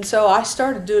 And so I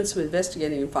started doing some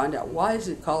investigating and find out, why is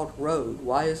it called road?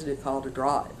 Why isn't it called a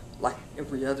drive, like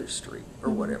every other street or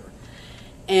whatever?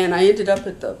 And I ended up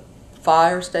at the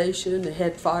fire station, the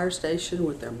head fire station,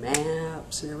 with their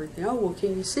maps and everything. Oh, well,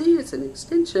 can you see it's an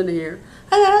extension here?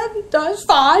 And that's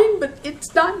fine, but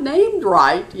it's not named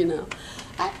right, you know.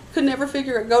 I could never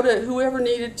figure it. Go to whoever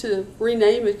needed to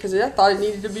rename it, because I thought it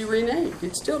needed to be renamed.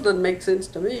 It still doesn't make sense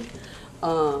to me.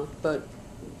 But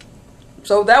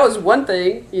so that was one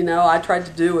thing, you know, I tried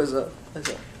to do as a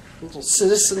little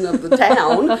citizen of the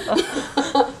town,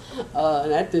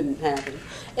 and that didn't happen.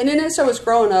 And then as I was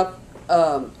growing up,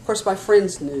 of course, my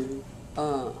friends knew,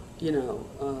 you know,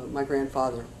 my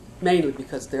grandfather, mainly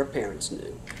because their parents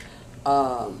knew.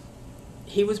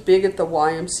 He was big at the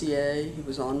YMCA. He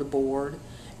was on the board.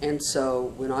 And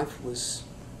so when I was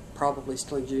probably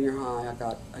still in junior high, I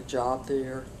got a job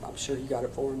there. I'm sure he got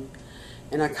it for me.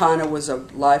 And I kind of was a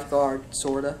lifeguard,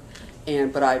 sort of.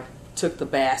 But I took the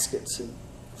baskets and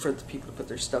for the people to put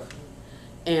their stuff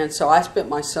in. And so I spent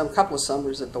my couple of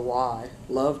summers at the Y.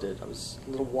 Loved it. I was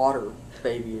a little water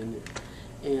baby in it.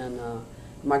 And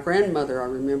my grandmother, I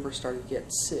remember, started to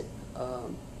get sick,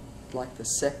 like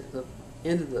the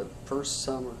end of the first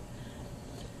summer.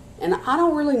 And I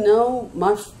don't really know.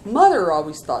 My mother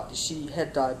always thought that she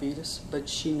had diabetes, but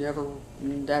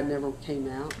that never came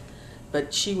out.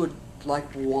 But she would like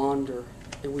wander,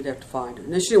 and we'd have to find her.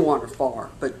 And she didn't wander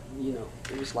far, but you know,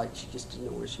 it was like she just didn't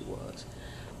know where she was.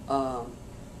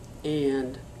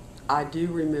 And I do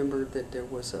remember that there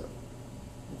was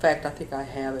in fact, I think I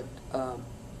have it.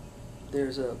 There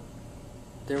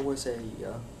was a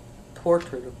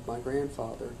portrait of my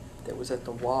grandfather that was at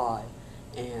the Y,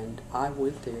 and I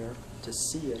went there to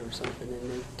see it or something,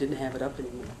 and they didn't have it up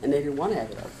anymore, and they didn't want to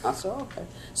have it up. I said, oh, okay.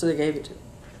 So they gave it to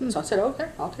me. So I said, okay,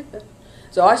 I'll take that.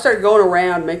 So I started going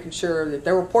around making sure that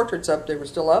there were portraits up, they were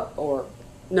still up, or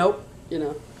nope, you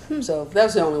know. So that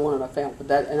was the only one that I found,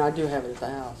 and I do have it at the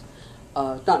house.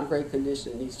 It's not in great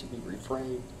condition; it needs to be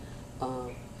reframed.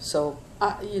 So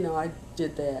I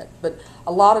did that. But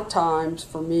a lot of times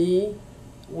for me,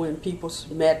 when people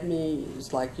met me, it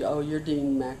was like, oh, you're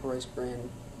Dean McElroy's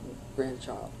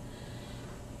grandchild.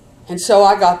 And so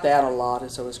I got that a lot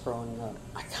as I was growing up.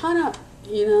 I kind of,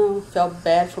 felt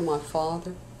bad for my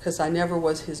father because I never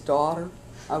was his daughter.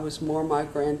 I was more my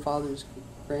grandfather's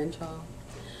grandchild.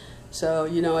 So,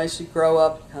 as you grow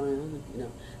up,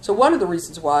 So one of the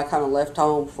reasons why I kind of left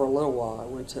home for a little while, I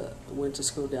went to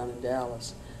school down in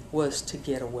Dallas, was to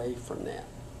get away from that.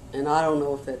 And I don't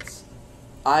know if that's,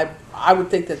 I would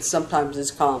think that sometimes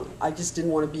it's common. I just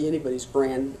didn't want to be anybody's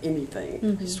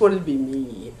anything. I just wanted to be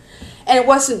me. And it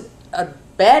wasn't a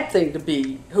bad thing to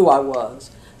be who I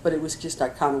was, but it was just I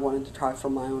kind of wanted to try for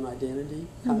my own identity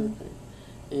kind of thing.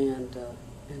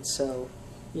 And so,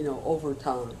 over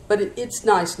time. But it's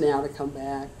nice now to come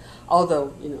back,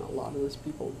 although, a lot of those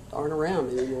people aren't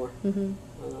around anymore,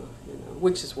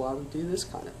 which is why we do this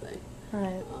kind of thing.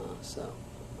 Right.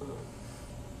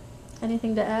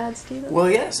 Anything to add, Steven? Well,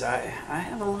 yes, I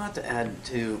have a lot to add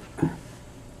to.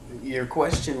 Your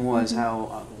question was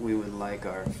how we would like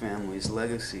our family's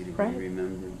legacy to be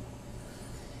remembered.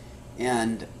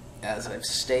 And as I've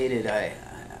stated, I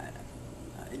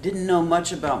didn't know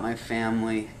much about my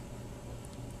family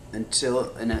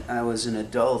until I was an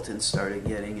adult and started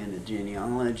getting into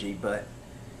genealogy, but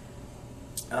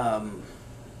I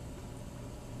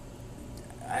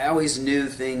always knew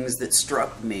things that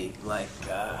struck me, like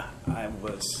I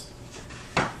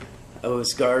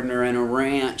was gardener in a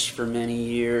ranch for many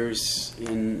years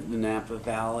in the Napa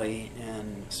Valley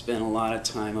and spent a lot of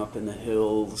time up in the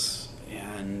hills,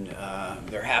 and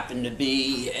there happened to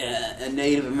be a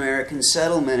Native American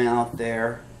settlement out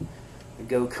there. I'd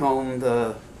go comb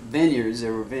the vineyards.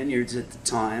 There were vineyards at the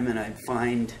time, and I'd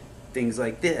find things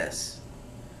like this.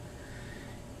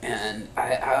 And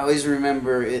I always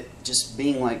remember it just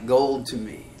being like gold to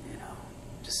me,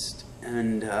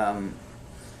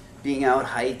 being out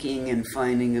hiking and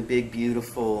finding a big,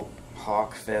 beautiful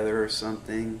hawk feather or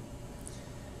something.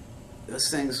 Those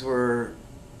things were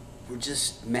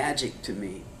just magic to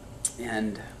me.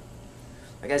 And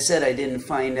like I said, I didn't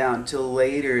find out until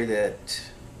later that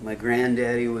my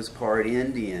granddaddy was part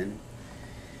Indian.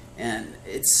 And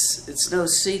it's no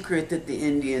secret that the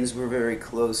Indians were very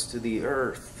close to the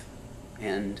earth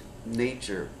and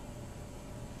nature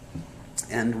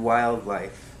and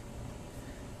wildlife,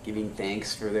 giving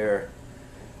thanks for their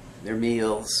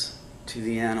meals to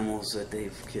the animals that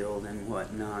they've killed and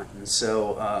whatnot. And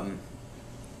so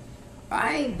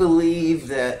I believe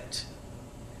that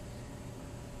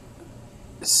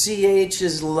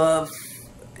CH's love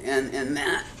and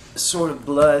that sort of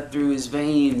blood through his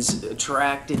veins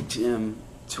attracted him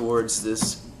towards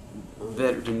this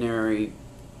veterinary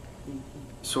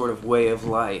sort of way of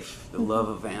life, the love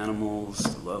of animals,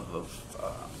 the love of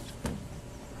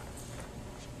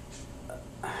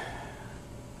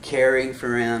caring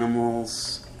for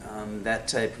animals, that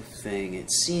type of thing.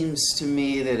 It seems to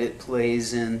me that it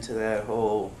plays into that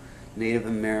whole Native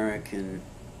American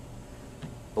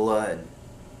blood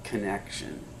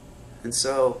connection. And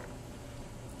so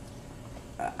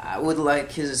I would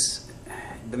like the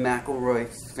McElroy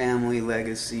family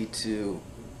legacy to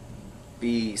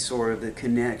be sort of the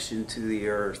connection to the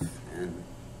earth and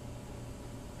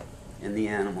the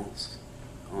animals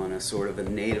on a sort of a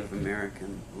Native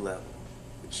American level.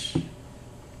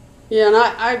 Yeah, and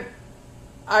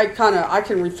I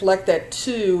can reflect that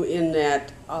too, in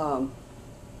that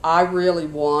I really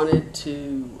wanted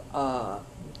to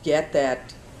get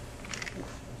that,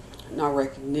 not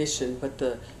recognition, but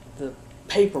the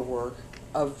paperwork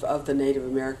of the Native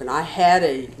American. I had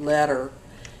a letter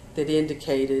that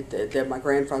indicated that my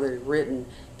grandfather had written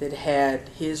that had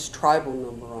his tribal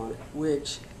number on it,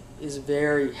 which is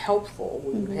very helpful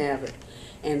when you have it.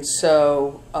 And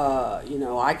so, you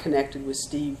know, I connected with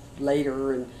Steve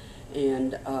later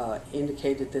and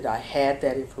indicated that I had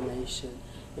that information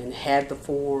and had the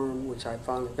form, which I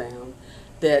finally found,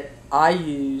 that I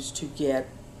used to get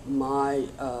my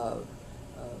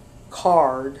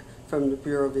card from the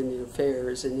Bureau of Indian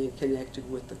Affairs, and then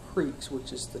connected with the Creeks,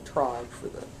 which is the tribe for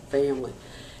the family.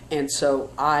 And so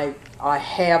I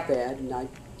have that, and I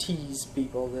tease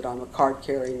people that I'm a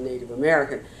card-carrying Native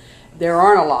American. There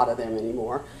aren't a lot of them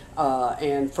anymore,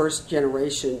 and first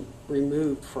generation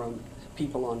removed from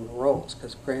people on the rolls,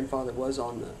 because grandfather was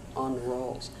on the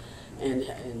rolls, and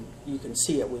you can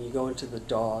see it when you go into the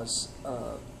Dawes.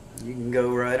 You can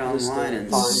go right online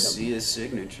and find see his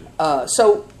signature.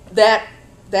 So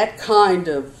that kind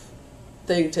of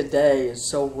thing today is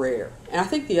so rare. And I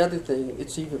think the other thing,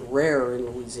 it's even rarer in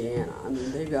Louisiana. I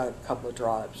mean, they've got a couple of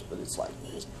tribes, but it's like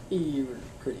you're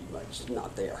pretty much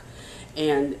not there.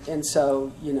 And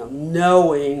so, you know,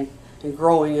 knowing and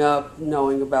growing up,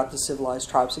 knowing about the civilized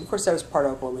tribes, and of course that was part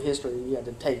of Oklahoma history, and you had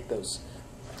to take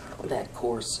that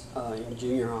course in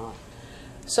junior high.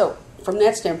 So from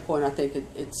that standpoint, I think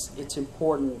it's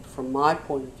important from my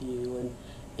point of view,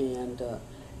 and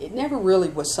it never really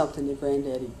was something that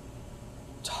Granddaddy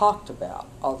talked about,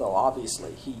 although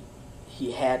obviously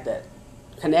he had that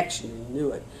connection and he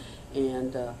knew it,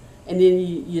 and then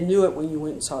you knew it when you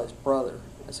went and saw his brother,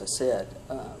 as I said,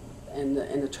 and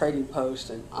the Trading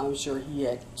Post, and I'm sure he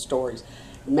had stories.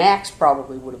 Max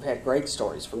probably would have had great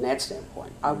stories from that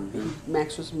standpoint.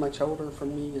 Max was much older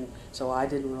from me, and so I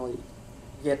didn't really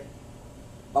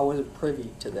I wasn't privy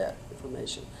to that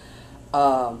information.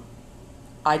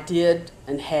 I did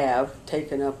and have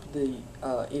taken up the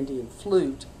Indian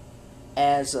flute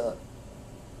as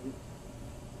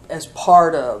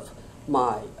part of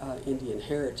my Indian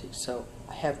heritage, so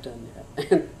I have done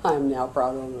that, and I'm now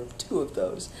proud owner of 2 of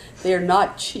those. They are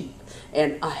not cheap,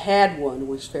 and I had one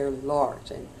which was fairly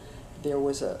large, and there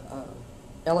was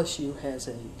LSU has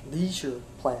a leisure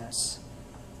class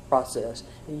process,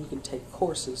 and you can take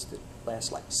courses that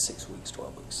last like 6 weeks,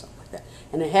 12 weeks, something like that.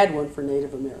 And they had one for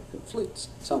Native American flutes.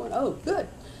 So I went, oh, good.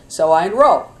 So I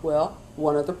enrolled. Well,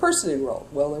 one other person enrolled.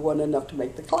 Well, there wasn't enough to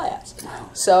make the class.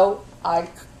 So I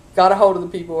got a hold of the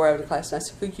people who were having the class, and I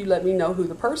said, could you let me know who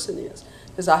the person is?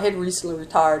 Because I had recently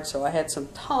retired, so I had some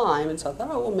time, and so I thought,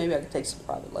 oh, well, maybe I could take some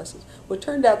private lessons. Well, it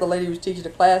turned out the lady who was teaching the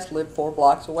class lived 4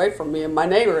 blocks away from me in my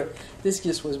neighborhood. This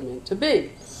just was meant to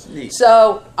be. Neat.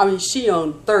 So, I mean, she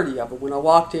owned 30 of them. When I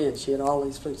walked in, she had all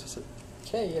these flutes. I said,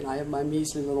 okay, and I have my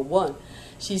measly little one.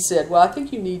 She said, well, I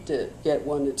think you need to get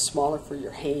one that's smaller for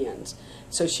your hands.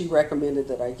 So she recommended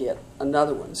that I get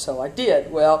another one. So I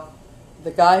did. Well,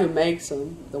 the guy who makes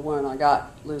them, the one I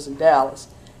got, lives in Dallas.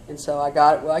 And so I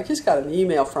got it. Well, I just got an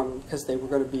email from him because they were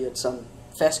going to be at some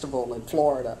festival in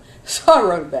Florida. So I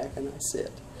wrote back and I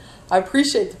said, I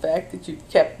appreciate the fact that you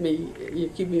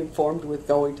keep me informed with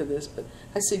going to this, but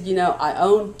I said, you know, I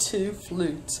own 2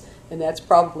 flutes, and that's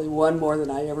probably one more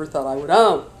than I ever thought I would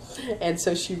own. And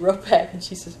so she wrote back and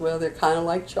she says, well, they're kind of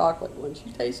like chocolate. Once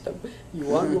you taste them, you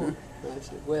want more. And I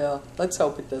said, well, let's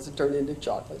hope it doesn't turn into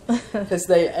chocolate, because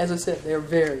they, as I said, they're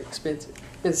very expensive.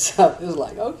 And so it was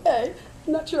like, okay,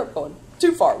 I'm not sure I'm going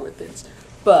too far with this.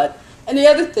 But, and the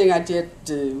other thing I did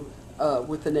do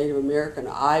with the Native American,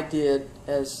 I did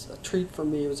as a treat for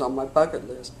me, it was on my bucket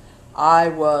list. I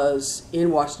was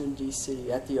in Washington,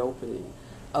 D.C. at the opening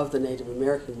of the Native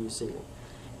American Museum.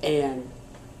 And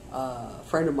a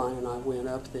friend of mine and I went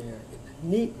up there.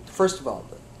 And first of all,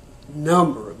 the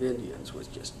number of Indians was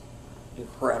just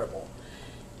incredible.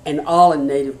 And all in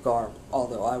native garb,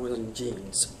 although I was in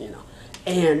jeans, you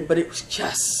know. But it was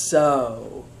just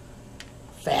so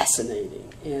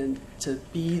fascinating. And to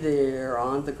be there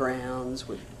on the grounds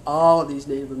with all of these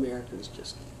Native Americans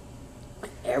just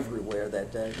everywhere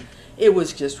that day, it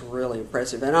was just really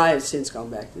impressive. And I have since gone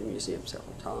back to the museum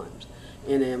several times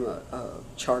and am a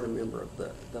charter member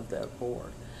of that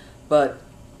board. But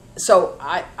so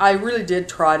I really did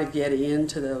try to get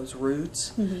into those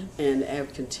roots, and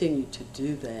have continued to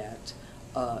do that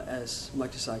as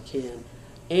much as I can.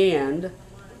 And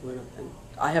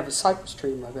I have a cypress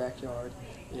tree in my backyard,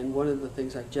 and one of the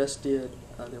things I just did,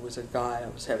 there was a guy I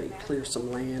was having clear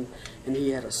some land, and he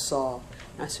had a saw.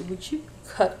 And I said, would you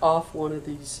cut off one of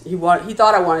these? He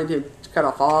thought I wanted him to cut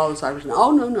off all the cypress.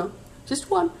 Oh, no, just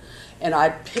one. And I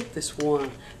picked this one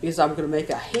because I'm going to make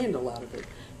a handle out of it.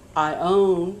 I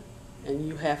own and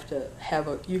you have to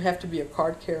be a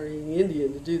card-carrying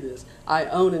Indian to do this. I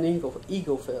own an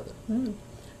eagle feather,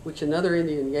 which another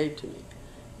Indian gave to me,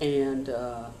 and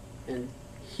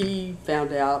he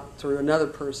found out through another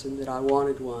person that I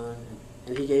wanted one,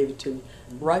 and he gave it to me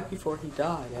right before he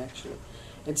died, actually.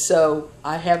 And so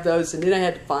I have those, and then I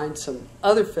had to find some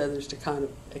other feathers to kind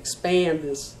of expand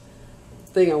this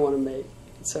thing I want to make.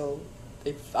 And so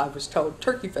I was told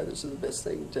turkey feathers are the best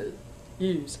thing to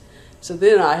use. So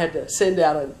then I had to send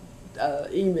out an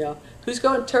email, who's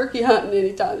going turkey hunting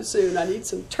anytime soon? I need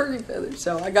some turkey feathers.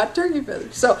 So I got turkey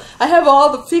feathers. So I have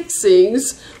all the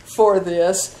fixings for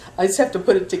this. I just have to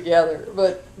put it together.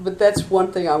 But that's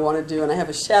one thing I want to do, and I have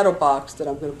a shadow box that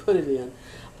I'm going to put it in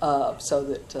so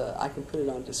that I can put it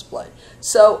on display.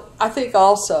 So I think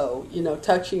also,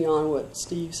 touching on what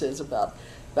Steve says about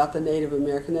the Native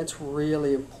American, that's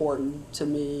really important to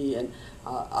me, and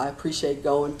I appreciate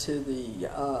going to the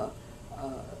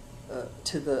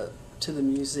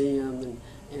museum,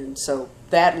 and so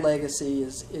that legacy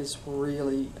is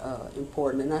really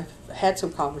important. And I've had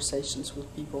some conversations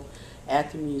with people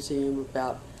at the museum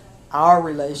about our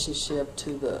relationship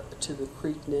to the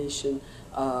Creek Nation.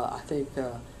 I think,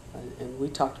 and we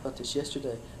talked about this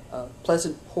yesterday,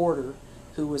 Pleasant Porter,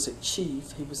 who was a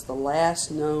chief, he was the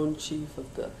last known chief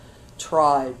of the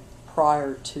tribe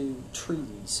prior to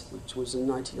treaties, which was in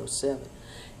 1907.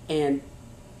 And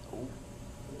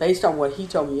based on what he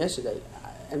told me yesterday,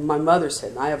 and my mother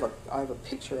said, and I have a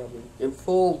picture of him in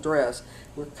full dress,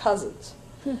 we're cousins.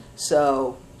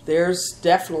 So there's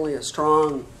definitely a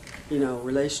strong,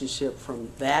 relationship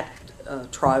from that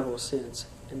tribal sense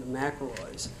in the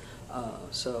McElroys.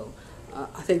 So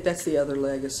I think that's the other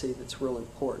legacy that's real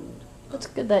important. It's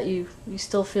good that you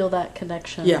still feel that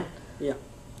connection. Yeah, yeah.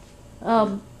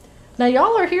 Now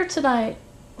y'all are here tonight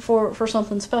for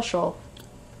something special.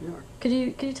 We are. Could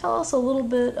you tell us a little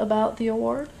bit about the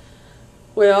award?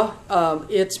 Well,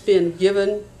 it's been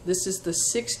given. This is the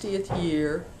 60th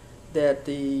year that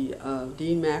the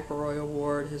Dean McElroy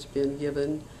Award has been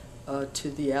given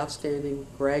to the outstanding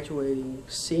graduating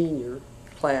senior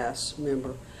class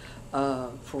member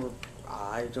for,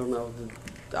 I don't know,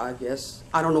 I guess,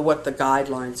 I don't know what the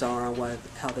guidelines are on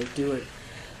how they do it,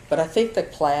 but I think the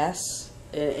class,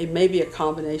 it may be a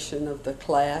combination of the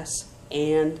class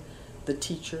and the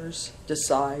teachers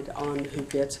decide on who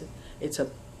gets it. It's a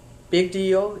big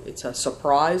deal. It's a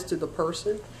surprise to the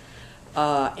person.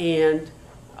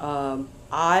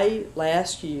 I,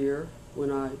 last year,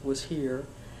 when I was here,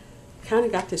 kind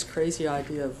of got this crazy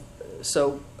idea of,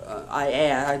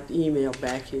 I emailed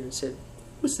back here and said,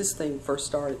 when was this thing first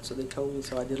started? So they told me,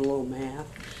 so I did a little math.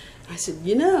 I said,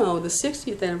 the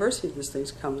 60th anniversary of this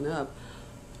thing's coming up.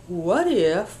 What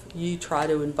if you try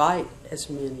to invite as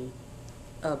many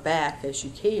back as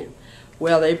you can?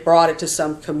 Well, they brought it to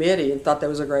some committee and thought that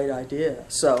was a great idea.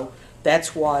 So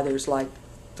that's why there's like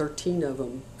 13 of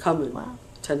them coming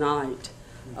tonight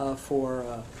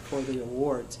for the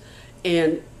awards.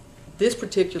 And this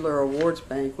particular awards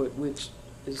banquet, which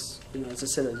is, as I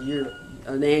said,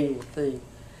 an annual thing,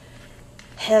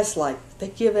 has they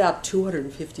give out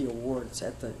 250 awards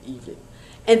at the evening.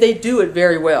 And they do it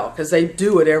very well because they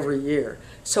do it every year.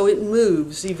 So it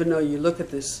moves, even though you look at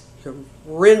this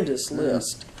horrendous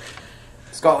list.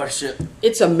 Scholarship.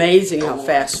 It's amazing how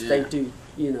fast they do,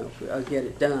 get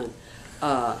it done.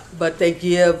 But they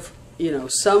give,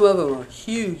 some of them are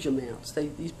huge amounts.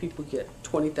 These people get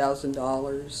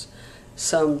 $20,000.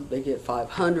 Some they get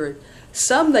 $500.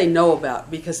 Some they know about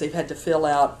because they've had to fill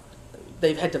out.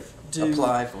 They've had to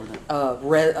apply for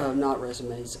them. Not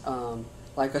resumes.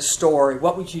 Like a story.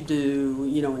 What would you do,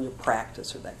 in your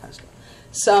practice or that kind of stuff.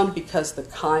 Some because the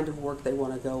kind of work they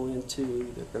want to go into,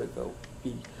 they're going to go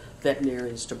be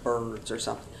veterinarians to birds or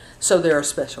something. So there are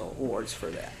special awards for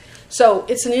that. So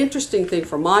it's an interesting thing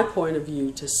from my point of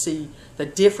view to see the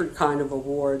different kind of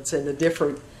awards and the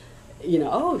different,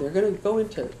 oh, they're going to go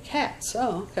into cats,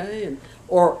 oh, okay,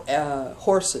 or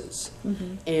horses.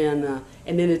 Mm-hmm.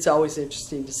 And then it's always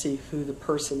interesting to see who the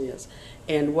person is.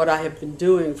 And what I have been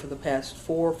doing for the past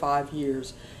 4 or 5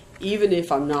 years, even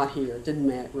if I'm not here, it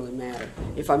didn't really matter.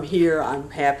 If I'm here,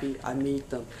 I'm happy, I meet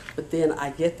them. But then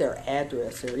I get their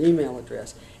address, their email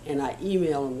address, and I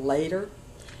email them later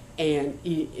and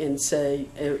say,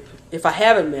 if I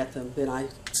haven't met them, then I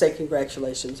say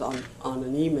congratulations on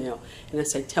an email, and I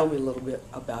say, tell me a little bit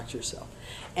about yourself.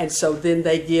 And so then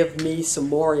they give me some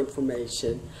more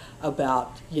information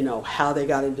about, how they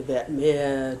got into vet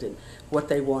med and what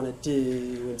they want to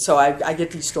do. And so I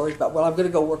get these stories about, well, I'm going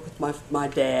to go work with my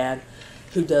dad,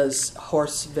 who does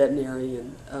horse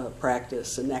veterinarian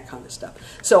practice and that kind of stuff.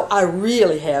 So I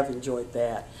really have enjoyed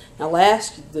that. Now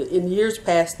in years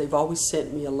past, they've always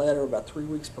sent me a letter about 3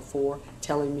 weeks before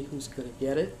telling me who's going to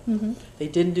get it. Mm-hmm. They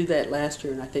didn't do that last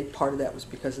year, and I think part of that was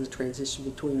because of the transition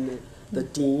between the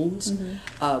deans.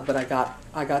 Mm-hmm. But I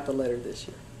got the letter this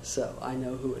year, so I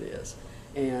know who it is.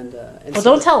 And well, so,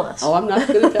 don't tell us. Oh, I'm not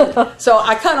going to tell you. So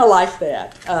I kind of like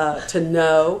that, to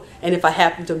know, and if I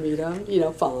happen to meet them,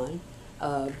 fine.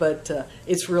 But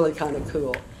it's really kind of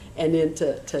cool. And then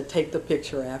to take the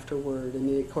picture afterward, and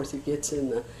then of course it gets in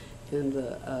the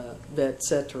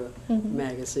Vetcetera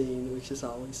magazine, which is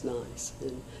always nice.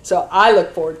 And so I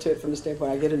look forward to it from the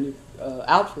standpoint I get a new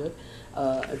outfit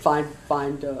and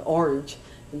find orange.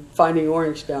 And finding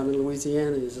orange down in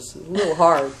Louisiana is just a little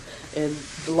hard, and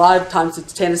a lot of times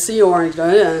it's Tennessee orange.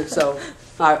 So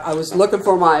I was looking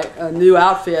for my new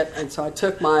outfit, and so I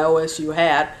took my OSU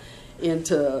hat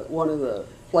into one of the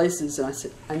places, and I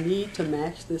said, I need to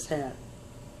match this hat.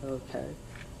 Okay.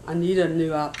 I need a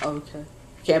new outfit. Okay.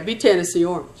 Can't be Tennessee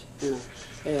orange,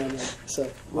 And so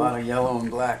a lot of yellow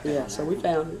and black. Yeah, so we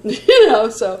found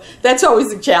it. So that's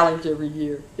always a challenge every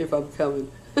year if I'm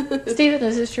coming. Steven,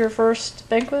 is this your first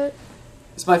banquet?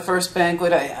 It's my first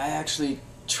banquet. I actually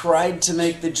tried to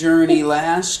make the journey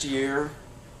last year,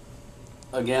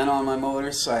 again on my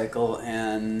motorcycle,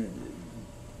 and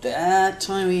that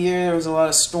time of year there was a lot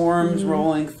of storms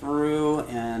rolling through,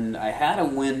 and I had a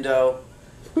window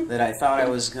that I thought I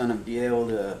was going to be able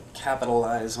to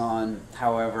capitalize on.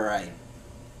 However, I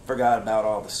forgot about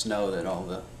all the snow that all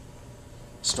the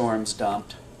storms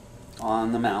dumped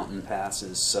on the mountain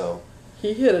passes, so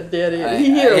he hit a dead end.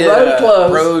 He hit a road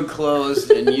closed. Road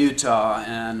closed in Utah,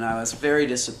 and I was very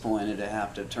disappointed to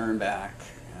have to turn back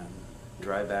and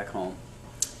drive back home.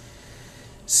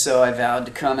 So I vowed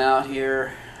to come out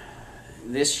here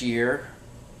this year,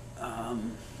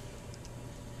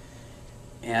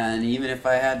 and even if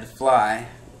I had to fly,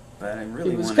 but I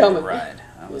really wanted to ride.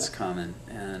 I was coming,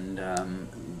 and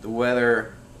the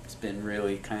weather has been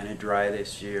really kind of dry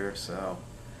this year, so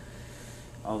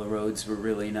all the roads were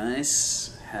really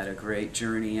nice. Had a great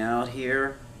journey out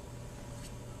here,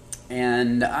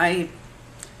 and I'm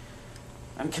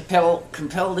compelled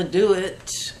to do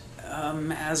it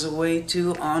as a way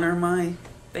to honor my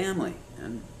family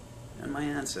and my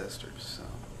ancestors. So.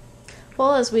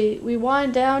 Well, as we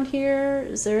wind down here,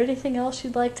 is there anything else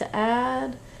you'd like to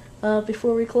add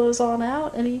before we close on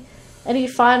out? Any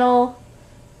final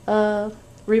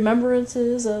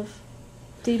remembrances of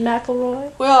Dean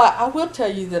McElroy? Well, I will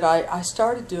tell you that I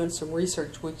started doing some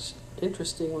research, which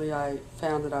interestingly I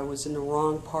found that I was in the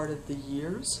wrong part of the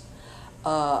years.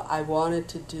 I wanted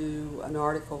to do an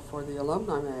article for the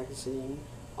alumni magazine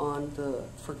on the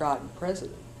forgotten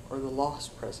president or the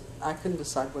lost president. I couldn't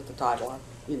decide what the title,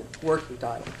 working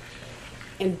title,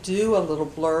 and do a little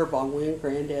blurb on when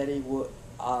Granddaddy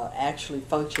actually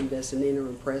functioned as an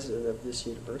interim president of this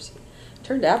university.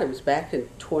 Turned out it was back in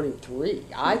 23.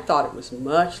 I thought it was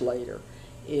much later,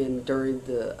 during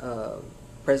the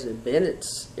President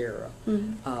Bennett's era,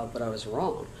 but I was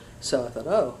wrong. So I thought,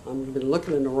 oh, I've been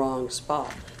looking in the wrong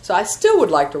spot. So I still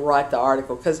would like to write the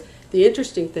article, because the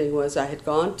interesting thing was I had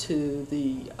gone to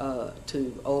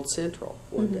to Old Central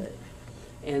one day,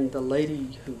 and the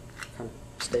lady who kind of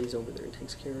stays over there and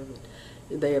takes care of it,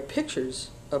 they have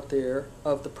pictures up there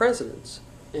of the presidents,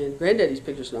 and Granddaddy's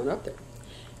picture's not up there.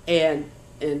 And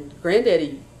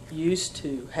Granddaddy used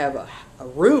to have a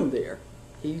room there.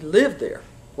 He lived there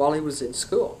while he was in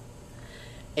school,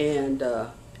 and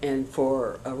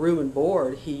for a room and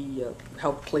board, he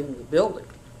helped clean the building.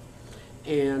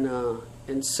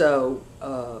 And so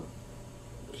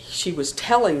she was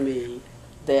telling me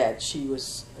that it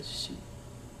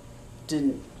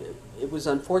was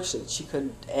unfortunate she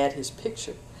couldn't add his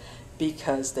picture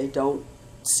because they don't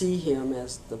see him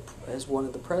as one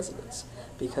of the presidents,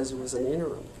 because it was an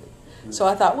interim thing. So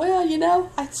I thought, well,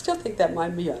 I still think that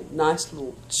might be a nice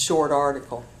little short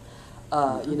article,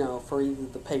 for either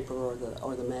the paper or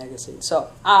the magazine.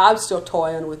 So I'm still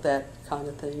toying with that kind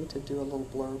of thing, to do a little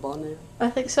blurb on there.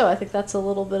 I think so. I think that's a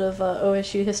little bit of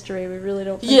OSU history we really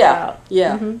don't think about.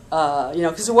 Yeah,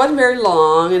 because it wasn't very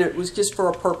long, and it was just for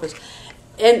a purpose.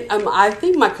 And I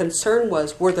think my concern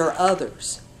was, were there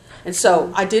others? And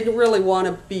so I didn't really want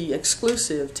to be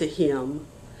exclusive to him,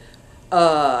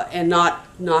 and not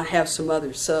have some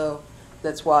others. So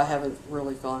that's why I haven't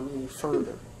really gone any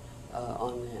further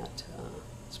on that,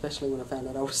 especially when I found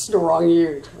out I was in the wrong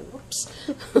year. Oops.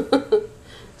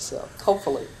 So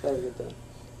hopefully that'll get done.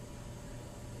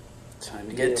 Time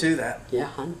to get to that. Yeah,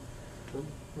 I know.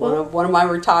 One of my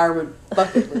retirement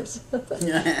bucket lists.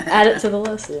 Add it to the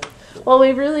list. Yeah. Well,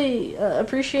 we really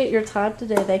appreciate your time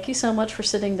today. Thank you so much for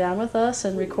sitting down with us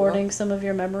and recording some of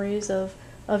your memories of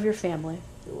your family.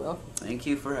 You're welcome. Thank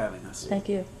you for having us. Thank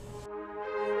you.